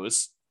severity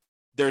goes,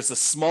 there's a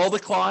small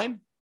decline,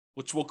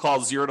 which we'll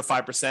call 0 to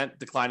 5%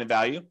 decline in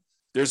value.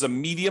 There's a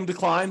medium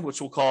decline, which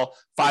we'll call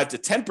 5 to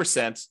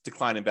 10%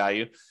 decline in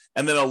value.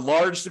 And then a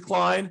large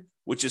decline,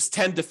 which is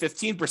 10 to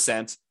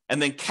 15%,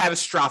 and then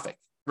catastrophic,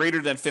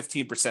 greater than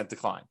 15%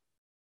 decline.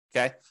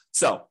 Okay.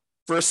 So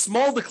for a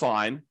small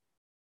decline,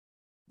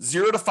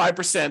 0 to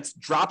 5%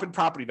 drop in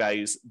property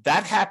values,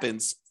 that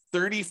happens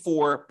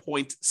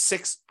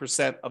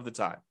 34.6% of the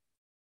time.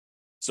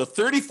 So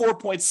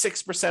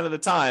 34.6% of the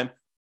time,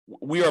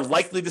 we are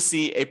likely to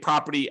see a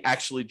property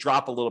actually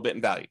drop a little bit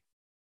in value.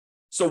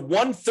 So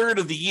 1/3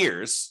 of the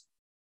years,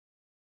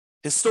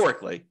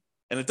 historically,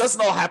 and it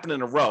doesn't all happen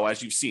in a row,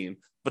 as you've seen,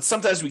 but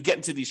sometimes we get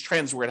into these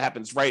trends where it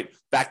happens right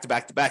back to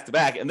back to back to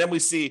back. And then we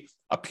see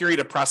a period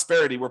of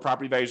prosperity where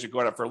property values are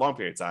going up for a long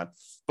period of time.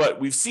 But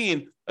we've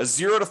seen a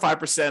 0 to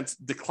 5%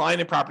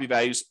 decline in property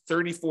values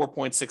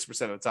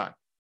 34.6% of the time.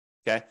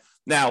 Okay.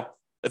 Now,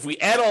 if we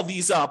add all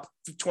these up,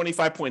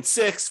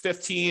 25.6,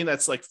 15,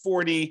 that's like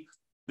 40.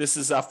 This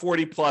is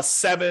 40 plus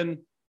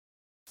 7.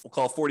 We'll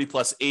call it 40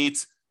 plus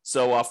 8.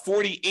 So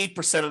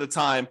 48% of the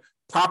time,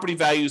 property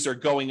values are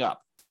going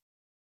up.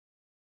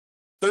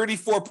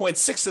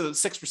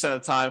 34.6%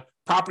 of the time,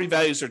 property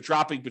values are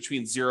dropping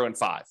between 0 and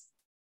 5.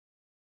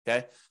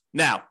 Okay.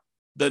 Now,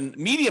 the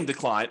medium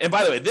decline, and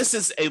by the way, this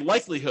is a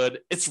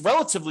likelihood, it's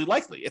relatively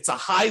likely. It's a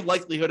high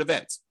likelihood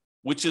event,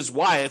 which is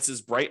why it's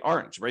this bright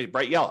orange, right?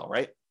 Bright yellow,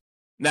 right?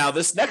 Now,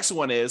 this next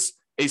one is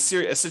a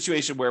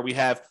situation where we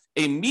have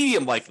a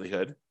medium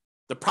likelihood.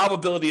 The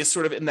probability is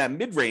sort of in that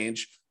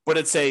mid-range, but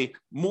it's a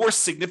more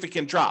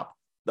significant drop,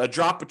 a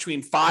drop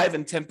between 5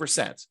 and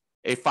 10%.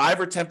 A 5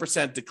 or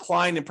 10%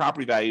 decline in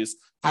property values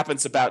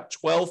happens about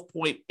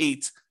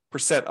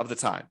 12.8% of the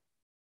time.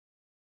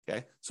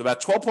 Okay, so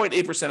about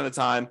 12.8% of the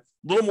time,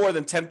 a little more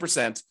than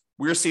 10%,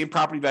 we're seeing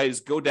property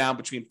values go down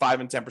between 5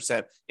 and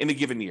 10% in a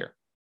given year.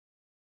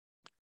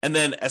 And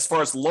then as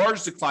far as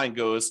large decline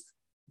goes,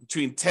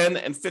 between 10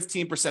 and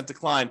 15%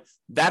 decline,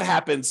 that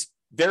happens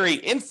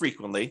very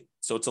infrequently.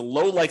 So it's a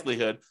low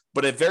likelihood,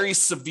 but a very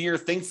severe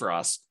thing for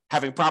us,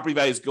 having property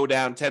values go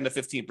down 10 to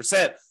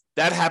 15%.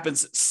 That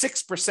happens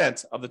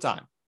 6% of the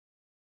time.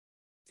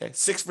 Okay,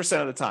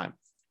 6% of the time.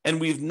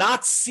 And we've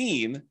not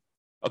seen,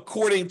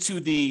 according to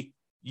the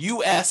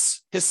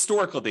US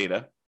historical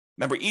data,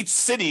 remember, each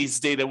city's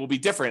data will be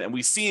different, and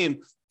we've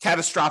seen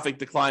catastrophic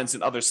declines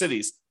in other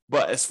cities.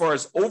 But as far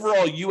as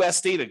overall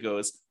US data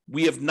goes,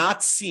 we have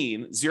not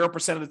seen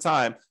 0% of the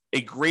time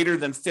a greater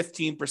than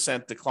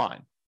 15%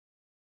 decline,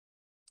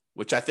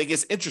 which I think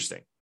is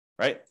interesting,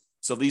 right?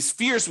 So these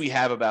fears we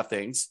have about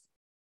things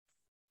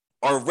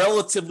are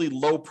relatively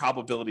low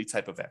probability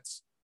type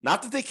events.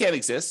 Not that they can't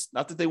exist,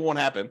 not that they won't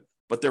happen,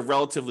 but they're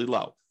relatively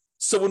low.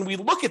 So when we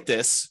look at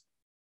this,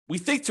 we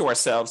think to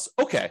ourselves,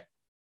 okay,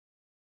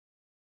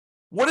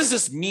 what does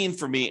this mean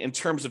for me in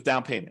terms of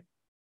down payment?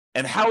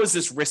 And how is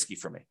this risky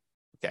for me?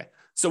 Okay,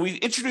 so we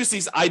introduce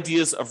these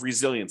ideas of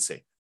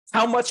resiliency.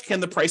 How much can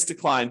the price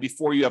decline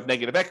before you have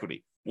negative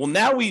equity? Well,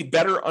 now we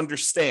better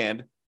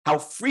understand how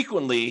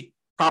frequently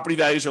property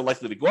values are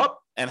likely to go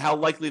up and how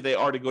likely they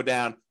are to go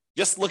down.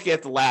 Just look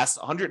at the last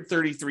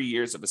 133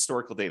 years of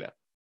historical data.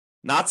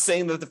 Not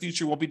saying that the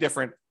future won't be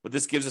different, but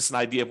this gives us an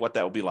idea of what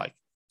that will be like.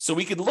 So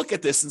we could look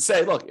at this and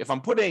say, look, if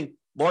I'm putting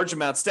large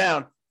amounts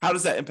down, how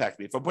does that impact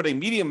me? If I'm putting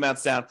medium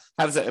amounts down,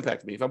 how does that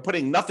impact me? If I'm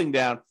putting nothing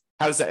down,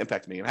 how does that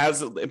impact me? And how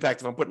does it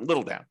impact if I'm putting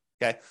little down?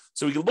 Okay,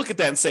 so we can look at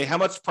that and say how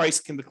much price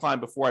can decline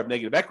before I have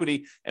negative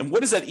equity, and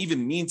what does that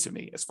even mean to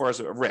me as far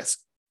as a risk?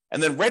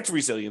 And then rent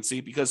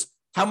resiliency, because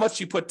how much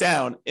you put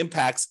down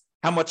impacts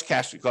how much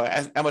cash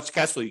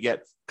flow you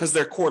get, because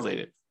they're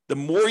correlated. The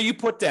more you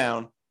put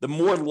down, the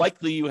more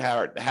likely you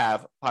are to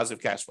have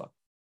positive cash flow.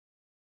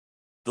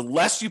 The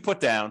less you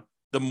put down,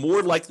 the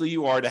more likely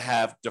you are to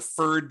have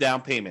deferred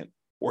down payment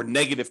or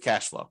negative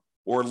cash flow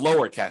or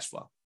lower cash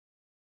flow.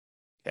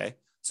 Okay,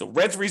 so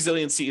rent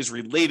resiliency is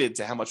related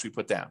to how much we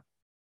put down.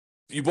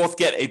 You both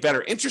get a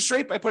better interest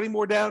rate by putting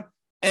more down,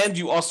 and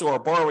you also are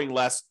borrowing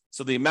less,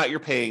 so the amount you're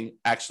paying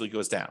actually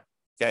goes down.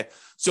 Okay,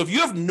 so if you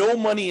have no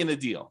money in a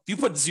deal, if you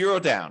put zero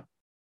down,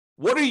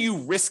 what are you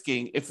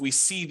risking if we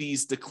see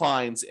these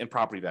declines in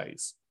property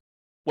values?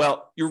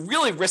 Well, you're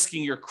really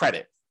risking your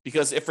credit,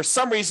 because if for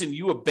some reason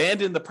you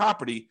abandon the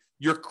property,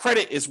 your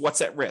credit is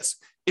what's at risk.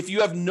 If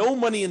you have no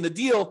money in the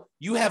deal,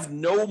 you have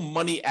no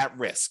money at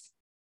risk.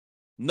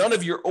 None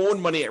of your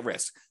own money at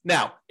risk.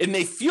 Now, it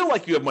may feel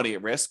like you have money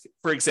at risk.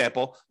 For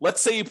example,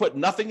 let's say you put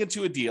nothing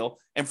into a deal,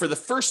 and for the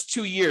first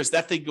 2 years,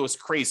 that thing goes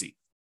crazy.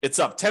 It's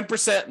up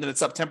 10%, and then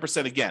it's up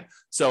 10% again.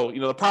 So,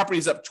 the property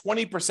is up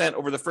 20%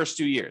 over the first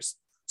 2 years.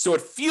 So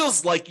it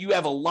feels like you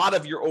have a lot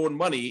of your own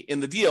money in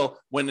the deal,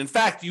 when in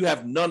fact you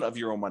have none of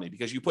your own money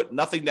because you put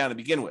nothing down to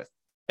begin with.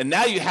 And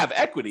now you have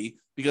equity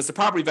because the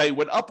property value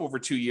went up over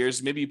 2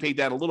 years. Maybe you paid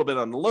down a little bit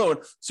on the loan,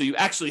 so you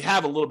actually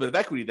have a little bit of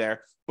equity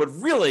there. But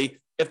really,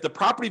 if the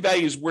property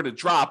values were to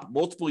drop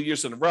multiple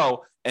years in a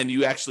row and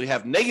you actually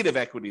have negative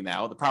equity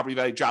now, the property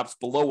value drops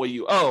below what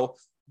you owe,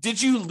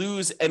 did you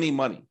lose any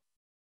money?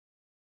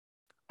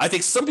 I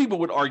think some people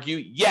would argue,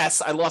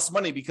 yes, I lost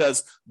money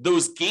because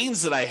those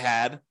gains that I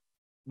had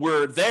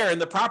were there in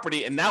the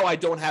property and now I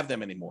don't have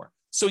them anymore.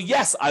 So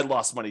yes, I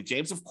lost money,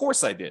 James. Of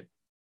course I did.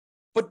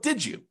 But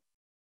did you?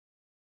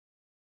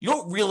 You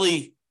don't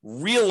really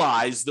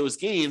realize those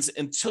gains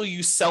until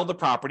you sell the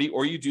property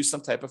or you do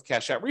some type of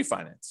cash out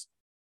refinance.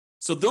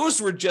 So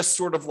those were just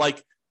sort of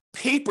like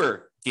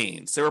paper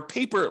gains. There were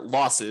paper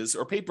losses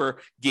or paper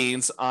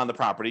gains on the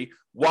property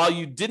while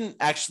you didn't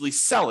actually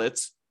sell it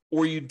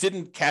or you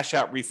didn't cash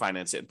out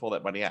refinance it and pull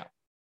that money out.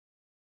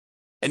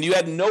 And you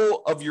had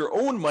no of your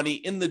own money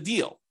in the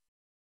deal.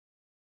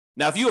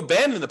 Now, if you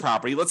abandon the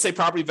property, let's say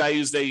property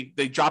values, they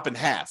drop in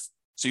half.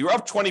 So you're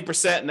up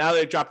 20%, now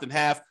they dropped in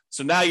half.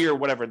 So now you're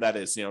whatever that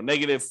is,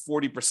 negative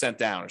 40%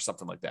 down or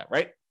something like that,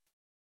 right?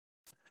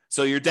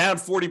 So you're down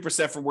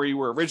 40% from where you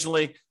were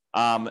originally.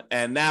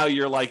 And now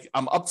you're like,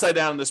 I'm upside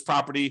down in this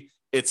property.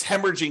 It's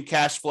hemorrhaging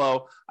cash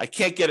flow. I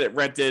can't get it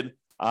rented.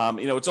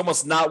 It's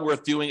almost not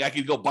worth doing. I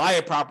could go buy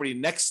a property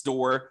next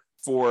door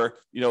for,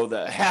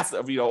 the half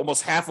of,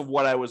 almost half of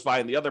what I was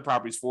buying the other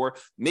properties for.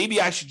 Maybe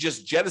I should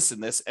just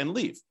jettison this and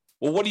leave.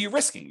 Well, what are you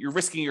risking? You're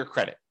risking your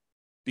credit.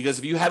 Because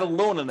if you had a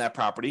loan on that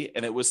property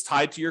and it was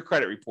tied to your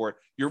credit report,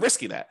 you're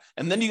risking that.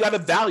 And then you got to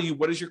value,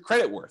 what is your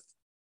credit worth?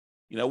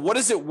 What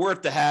is it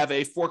worth to have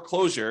a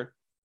foreclosure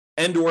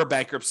and or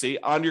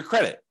bankruptcy on your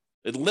credit?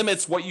 It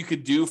limits what you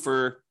could do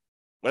for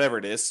whatever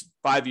it is,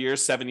 5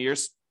 years, 7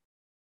 years,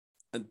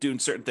 and doing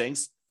certain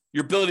things.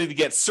 Your ability to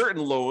get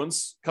certain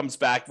loans comes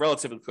back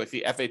relatively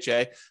quickly.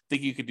 FHA, I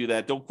think you could do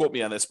that. Don't quote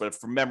me on this, but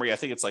from memory, I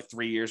think it's like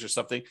 3 years or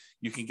something.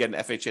 You can get an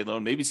FHA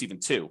loan. Maybe it's even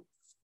 2.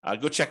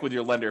 Go check with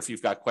your lender if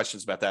you've got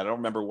questions about that. I don't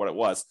remember what it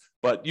was,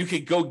 but you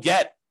could go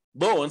get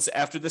loans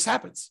after this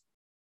happens.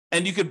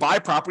 And you could buy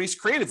properties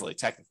creatively,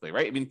 technically,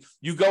 right? I mean,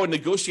 you go and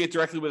negotiate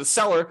directly with a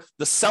seller.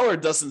 The seller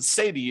doesn't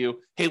say to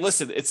you, hey,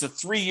 listen, it's a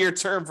 3-year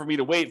term for me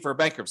to wait for a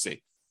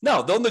bankruptcy.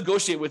 No, they'll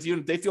negotiate with you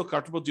and they feel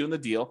comfortable doing the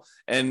deal.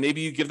 And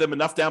maybe you give them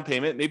enough down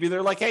payment. Maybe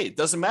they're like, hey, it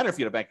doesn't matter if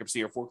you had a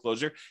bankruptcy or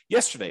foreclosure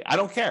yesterday. I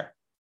don't care.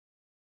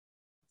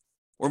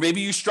 Or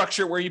maybe you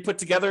structure where you put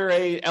together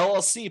a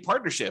LLC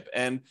partnership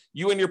and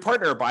you and your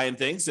partner are buying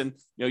things and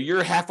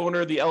you're a half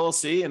owner of the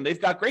LLC and they've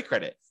got great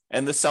credit.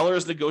 And the seller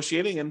is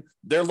negotiating and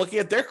they're looking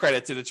at their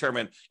credit to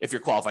determine if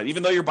you're qualified,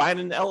 even though you're buying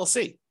an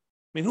LLC. I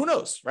mean, who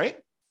knows, right?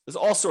 There's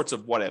all sorts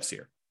of what ifs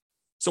here.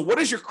 So what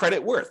is your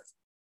credit worth?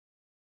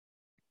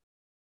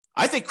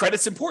 I think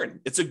credit's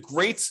important. It's a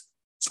great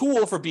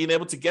tool for being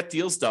able to get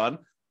deals done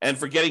and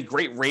for getting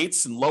great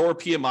rates and lower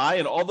PMI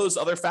and all those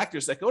other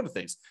factors that go into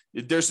things.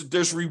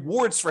 There's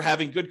rewards for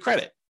having good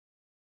credit,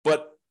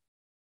 but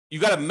you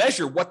got to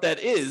measure what that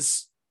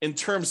is in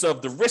terms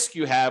of the risk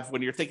you have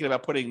when you're thinking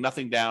about putting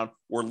nothing down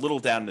or little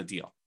down in a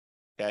deal.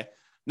 Okay.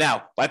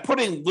 Now, by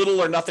putting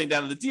little or nothing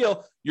down in the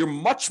deal, you're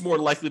much more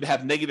likely to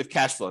have negative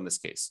cash flow in this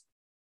case,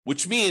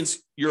 which means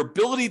your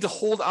ability to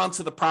hold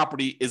onto the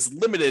property is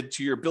limited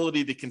to your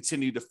ability to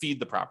continue to feed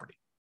the property.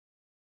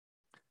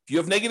 If you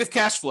have negative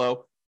cash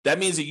flow, that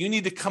means that you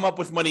need to come up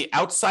with money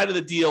outside of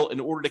the deal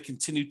in order to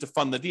continue to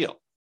fund the deal.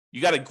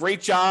 You got a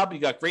great job, you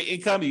got great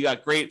income, you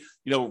got great,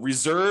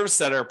 reserves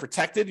that are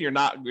protected. You're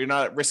not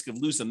at risk of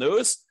losing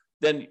those.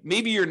 Then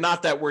maybe you're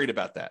not that worried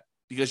about that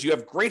because you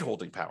have great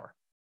holding power.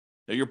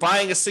 Now you're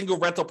buying a single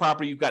rental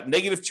property. You've got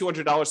negative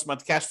 $200 a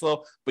month cash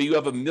flow, but you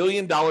have $1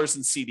 million in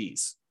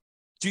CDs.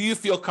 Do you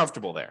feel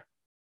comfortable there?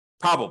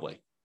 Probably.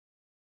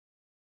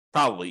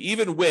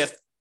 Even with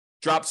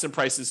drops in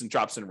prices and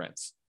drops in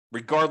rents,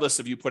 regardless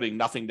of you putting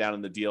nothing down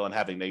in the deal and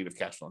having negative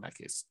cash flow in that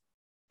case.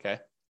 Okay.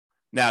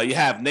 Now you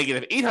have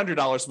negative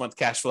 $800 a month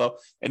cash flow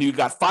and you've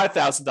got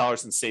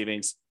 $5,000 in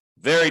savings.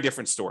 Very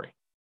different story.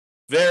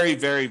 Very,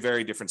 very,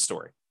 very different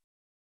story.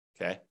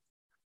 Okay.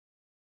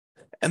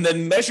 And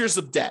then measures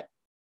of debt.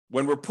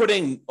 When we're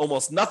putting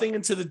almost nothing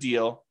into the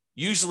deal,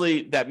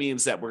 usually that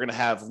means that we're going to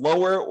have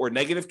lower or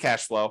negative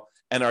cash flow,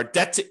 and our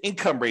debt to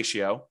income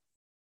ratio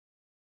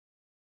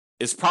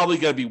is probably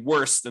going to be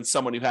worse than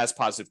someone who has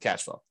positive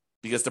cash flow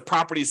because the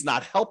property is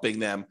not helping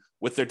them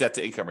with their debt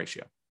to income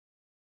ratio.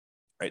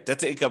 Right? Debt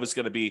to income is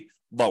going to be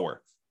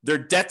lower. Their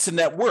debt to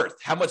net worth,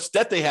 how much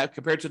debt they have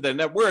compared to their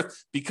net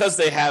worth, because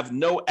they have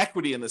no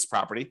equity in this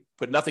property,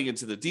 put nothing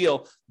into the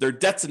deal, their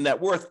debt to net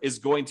worth is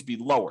going to be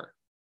lower.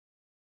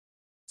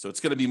 So it's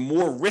going to be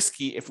more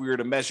risky if we were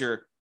to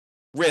measure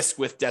risk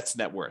with debt to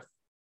net worth.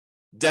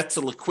 Debt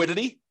to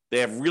liquidity,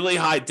 they have really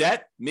high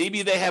debt.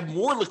 Maybe they have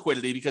more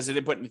liquidity because they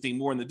didn't put anything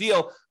more in the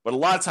deal, but a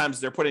lot of times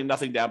they're putting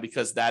nothing down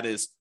because that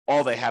is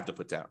all they have to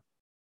put down.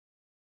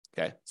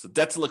 Okay, so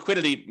debt to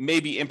liquidity may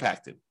be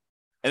impacted.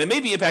 And it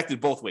may be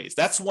impacted both ways.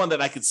 That's one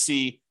that I could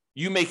see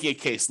you making a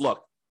case.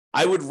 Look,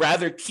 I would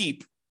rather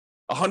keep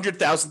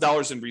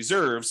 $100,000 in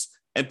reserves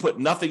and put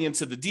nothing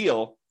into the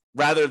deal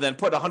rather than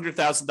put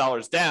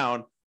 $100,000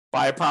 down,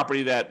 buy a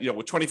property that,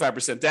 with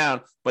 25%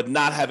 down, but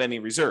not have any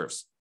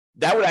reserves.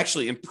 That would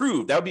actually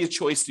improve. That would be a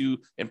choice to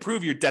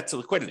improve your debt to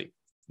liquidity.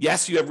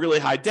 Yes, you have really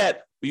high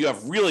debt, but you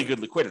have really good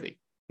liquidity,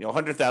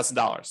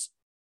 $100,000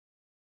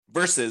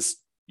 versus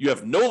you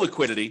have no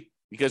liquidity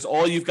because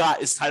all you've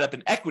got is tied up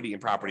in equity in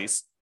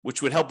properties,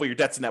 which would help with your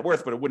debt to net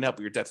worth, but it wouldn't help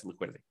with your debt to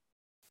liquidity.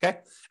 Okay.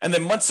 And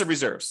then months of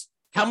reserves.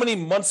 How many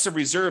months of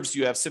reserves do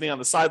you have sitting on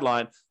the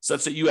sideline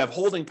such that you have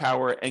holding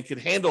power and can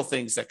handle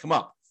things that come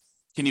up?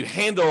 Can you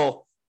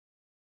handle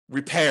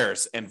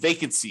repairs and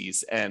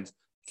vacancies and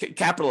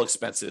capital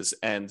expenses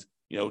and,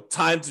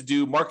 time to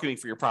do marketing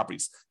for your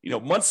properties?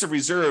 Months of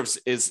reserves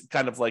is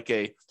kind of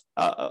like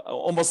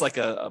almost like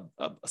a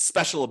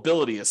special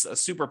ability, a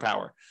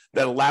superpower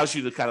that allows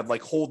you to kind of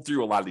like hold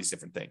through a lot of these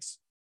different things.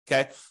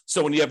 Okay.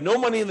 So when you have no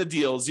money in the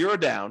deal, zero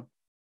down,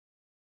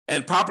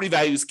 and property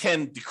values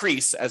can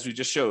decrease, as we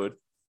just showed,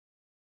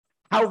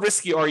 how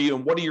risky are you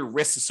and what are your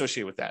risks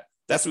associated with that?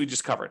 That's what we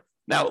just covered.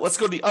 Now let's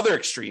go to the other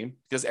extreme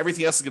because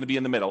everything else is going to be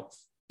in the middle.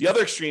 The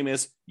other extreme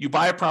is you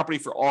buy a property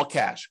for all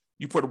cash.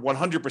 You put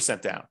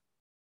 100% down.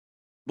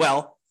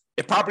 Well,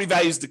 if property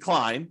values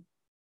decline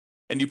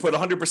and you put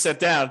 100%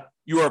 down,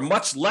 you are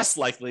much less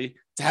likely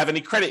to have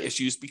any credit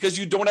issues because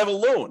you don't have a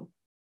loan,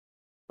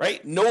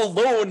 right? No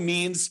loan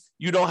means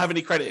you don't have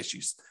any credit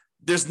issues.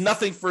 There's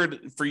nothing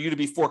for you to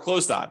be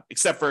foreclosed on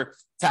except for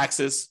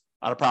taxes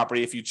on a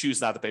property if you choose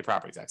not to pay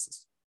property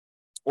taxes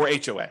or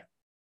HOA,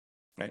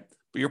 right?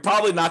 But you're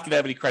probably not going to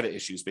have any credit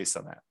issues based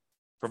on that,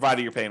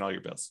 provided you're paying all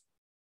your bills.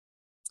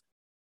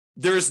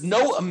 There's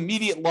no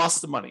immediate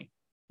loss of money.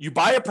 You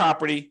buy a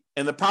property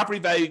and the property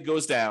value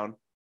goes down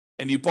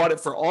and you bought it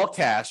for all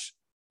cash.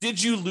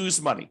 Did you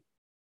lose money?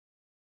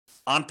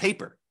 On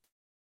paper.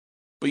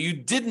 But you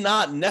did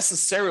not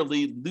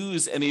necessarily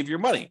lose any of your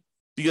money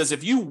because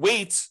if you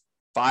wait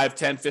 5,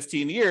 10,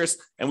 15 years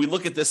and we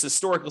look at this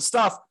historical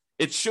stuff,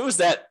 it shows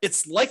that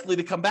it's likely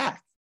to come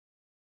back.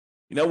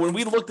 When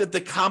we looked at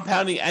the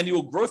compounding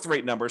annual growth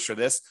rate numbers for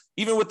this,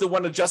 even with the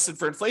one adjusted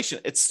for inflation,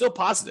 it's still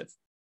positive.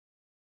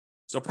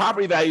 So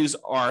property values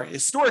are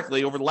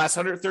historically, over the last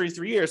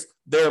 133 years,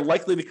 they're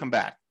likely to come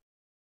back.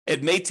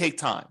 It may take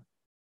time.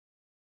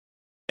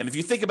 And if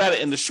you think about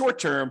it in the short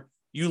term,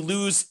 you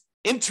lose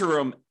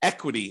interim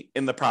equity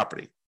in the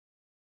property.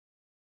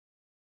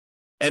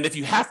 And if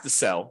you have to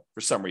sell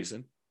for some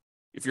reason,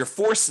 if you're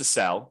forced to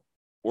sell,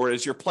 or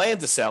is your plan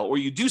to sell, or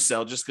you do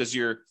sell just because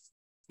you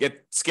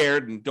get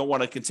scared and don't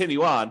want to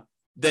continue on,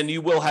 then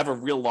you will have a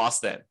real loss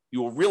then.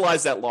 You will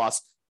realize that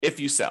loss if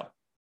you sell.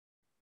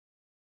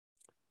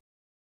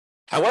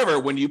 However,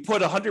 when you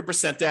put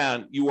 100%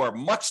 down, you are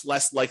much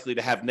less likely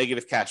to have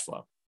negative cash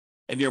flow,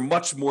 and you're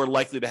much more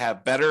likely to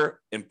have better,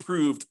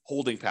 improved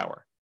holding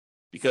power.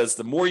 Because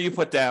the more you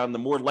put down, the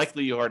more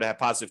likely you are to have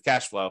positive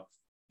cash flow,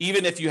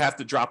 even if you have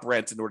to drop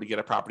rent in order to get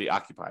a property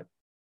occupied.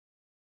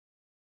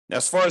 Now,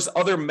 as far as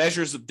other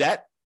measures of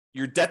debt,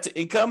 your debt to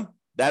income,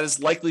 that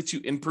is likely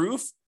to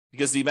improve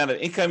because the amount of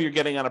income you're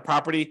getting on a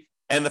property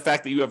and the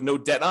fact that you have no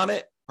debt on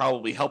it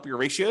probably help your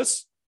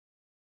ratios.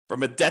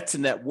 From a debt to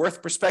net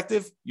worth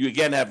perspective, you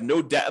again have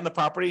no debt on the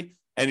property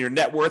and your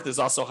net worth is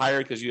also higher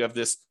because you have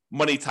this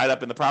money tied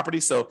up in the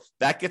property. So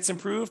that gets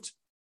improved.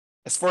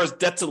 As far as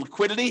debt to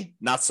liquidity,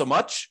 not so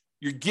much.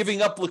 You're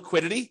giving up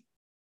liquidity,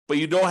 but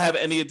you don't have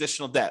any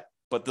additional debt.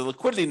 But the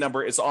liquidity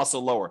number is also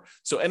lower.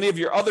 So any of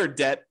your other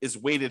debt is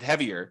weighted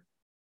heavier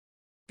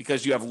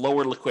because you have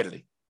lower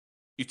liquidity.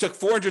 You took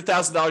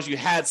 $400,000 you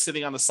had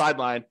sitting on the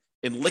sideline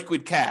in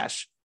liquid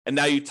cash, and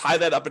now you tie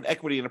that up in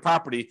equity in a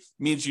property,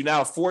 means you now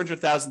have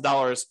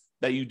 $400,000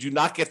 that you do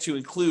not get to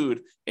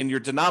include in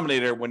your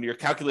denominator when you're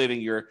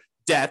calculating your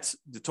debt,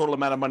 the total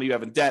amount of money you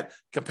have in debt,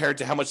 compared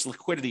to how much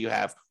liquidity you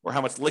have or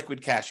how much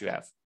liquid cash you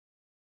have.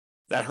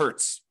 That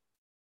hurts.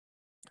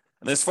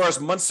 And as far as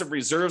months of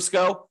reserves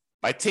go,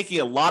 by taking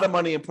a lot of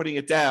money and putting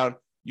it down,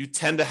 you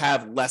tend to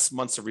have less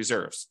months of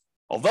reserves.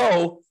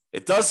 Although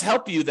it does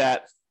help you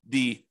that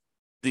the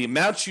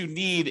amount you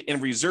need in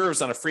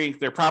reserves on a free and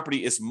clear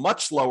property is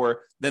much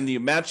lower than the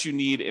amount you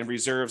need in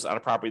reserves on a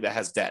property that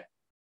has debt.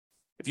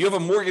 If you have a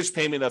mortgage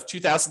payment of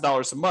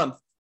 $2,000 a month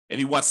and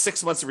you want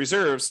 6 months of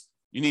reserves,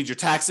 you need your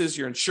taxes,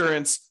 your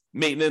insurance,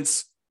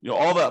 maintenance,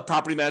 all the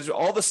property management,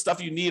 all the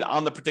stuff you need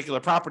on the particular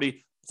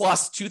property,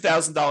 plus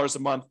 $2,000 a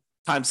month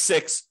times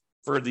 6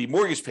 for the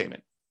mortgage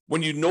payment.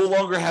 When you no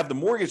longer have the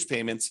mortgage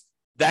payments,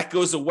 that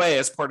goes away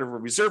as part of a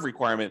reserve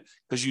requirement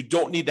because you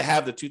don't need to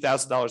have the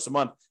 $2,000 a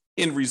month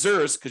in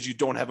reserves because you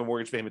don't have a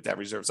mortgage payment to have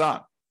reserves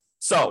on.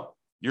 So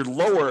it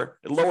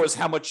lowers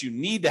how much you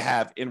need to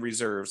have in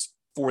reserves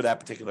for that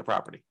particular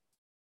property.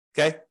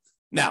 Okay.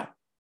 Now,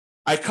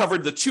 I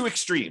covered the two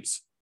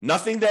extremes,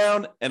 nothing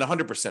down and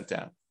 100%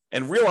 down,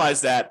 and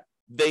realized that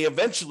they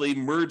eventually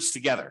merge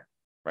together,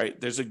 right?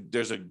 There's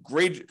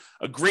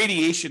a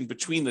gradation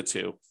between the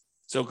two.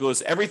 So it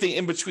goes everything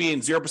in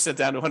between 0%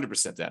 down to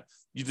 100% down.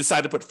 You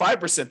decide to put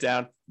 5%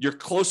 down, you're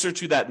closer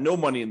to that no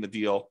money in the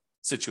deal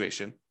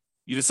situation.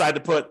 You decide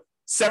to put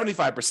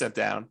 75%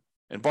 down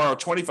and borrow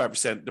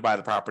 25% to buy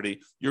the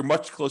property, you're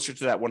much closer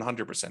to that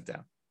 100%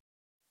 down.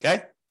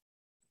 Okay?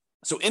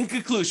 So in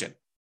conclusion,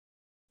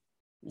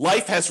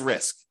 life has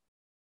risk.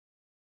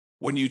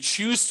 When you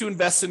choose to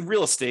invest in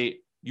real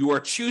estate, you are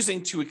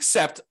choosing to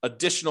accept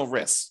additional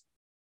risks.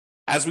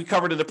 As we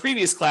covered in the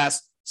previous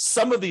class,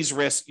 some of these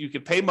risks you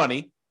could pay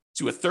money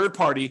to a third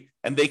party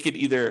and they could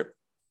either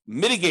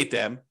mitigate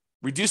them,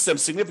 reduce them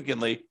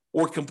significantly,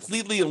 or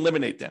completely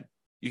eliminate them.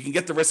 You can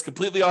get the risk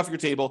completely off your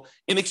table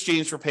in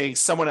exchange for paying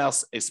someone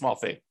else a small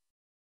fee.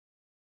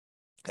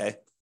 Okay.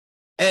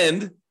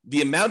 And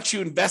the amount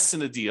you invest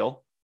in a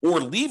deal or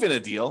leave in a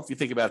deal, if you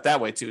think about it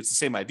that way too, it's the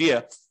same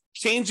idea,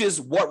 changes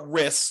what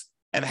risks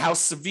and how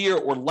severe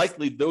or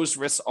likely those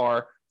risks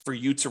are for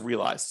you to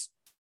realize.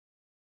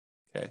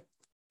 Okay.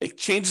 It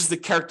changes the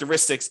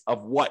characteristics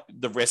of what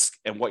the risk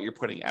and what you're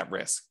putting at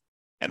risk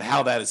and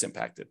how that is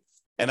impacted.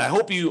 And I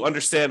hope you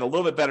understand a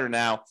little bit better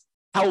now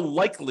how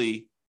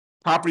likely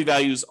property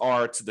values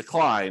are to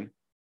decline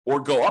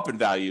or go up in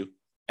value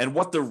and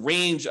what the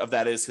range of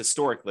that is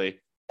historically,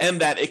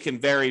 and that it can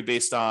vary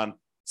based on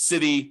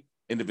city,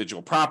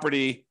 individual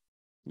property,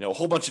 a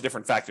whole bunch of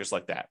different factors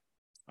like that.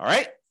 All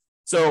right.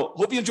 So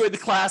hope you enjoyed the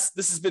class.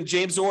 This has been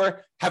James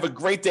Orr. Have a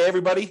great day,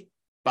 everybody.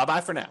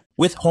 Bye-bye for now.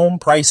 With home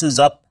prices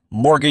up,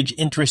 mortgage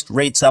interest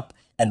rates up,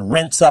 and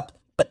rents up,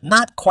 but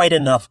not quite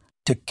enough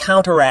to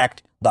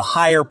counteract the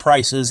higher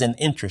prices and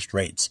interest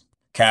rates.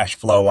 Cash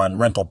flow on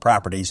rental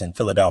properties in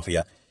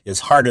Philadelphia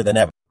is harder than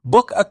ever.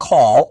 Book a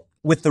call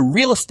with the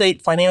Real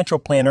Estate Financial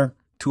Planner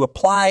to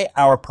apply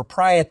our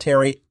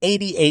proprietary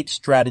 88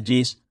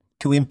 strategies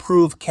to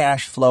improve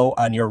cash flow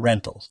on your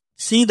rentals.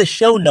 See the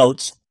show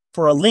notes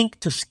for a link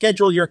to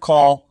schedule your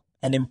call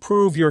and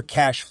improve your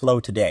cash flow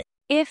today.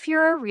 If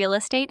you're a real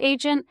estate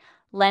agent,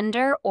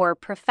 lender, or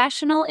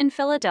professional in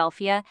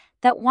Philadelphia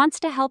that wants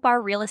to help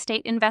our real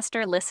estate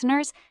investor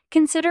listeners,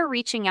 consider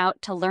reaching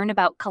out to learn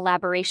about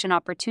collaboration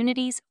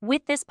opportunities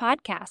with this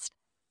podcast.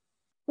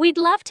 We'd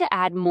love to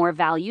add more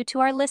value to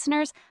our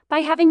listeners by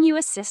having you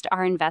assist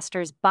our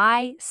investors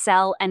buy,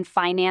 sell, and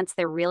finance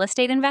their real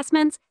estate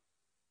investments.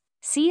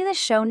 See the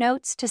show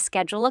notes to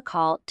schedule a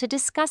call to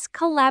discuss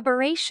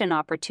collaboration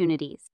opportunities.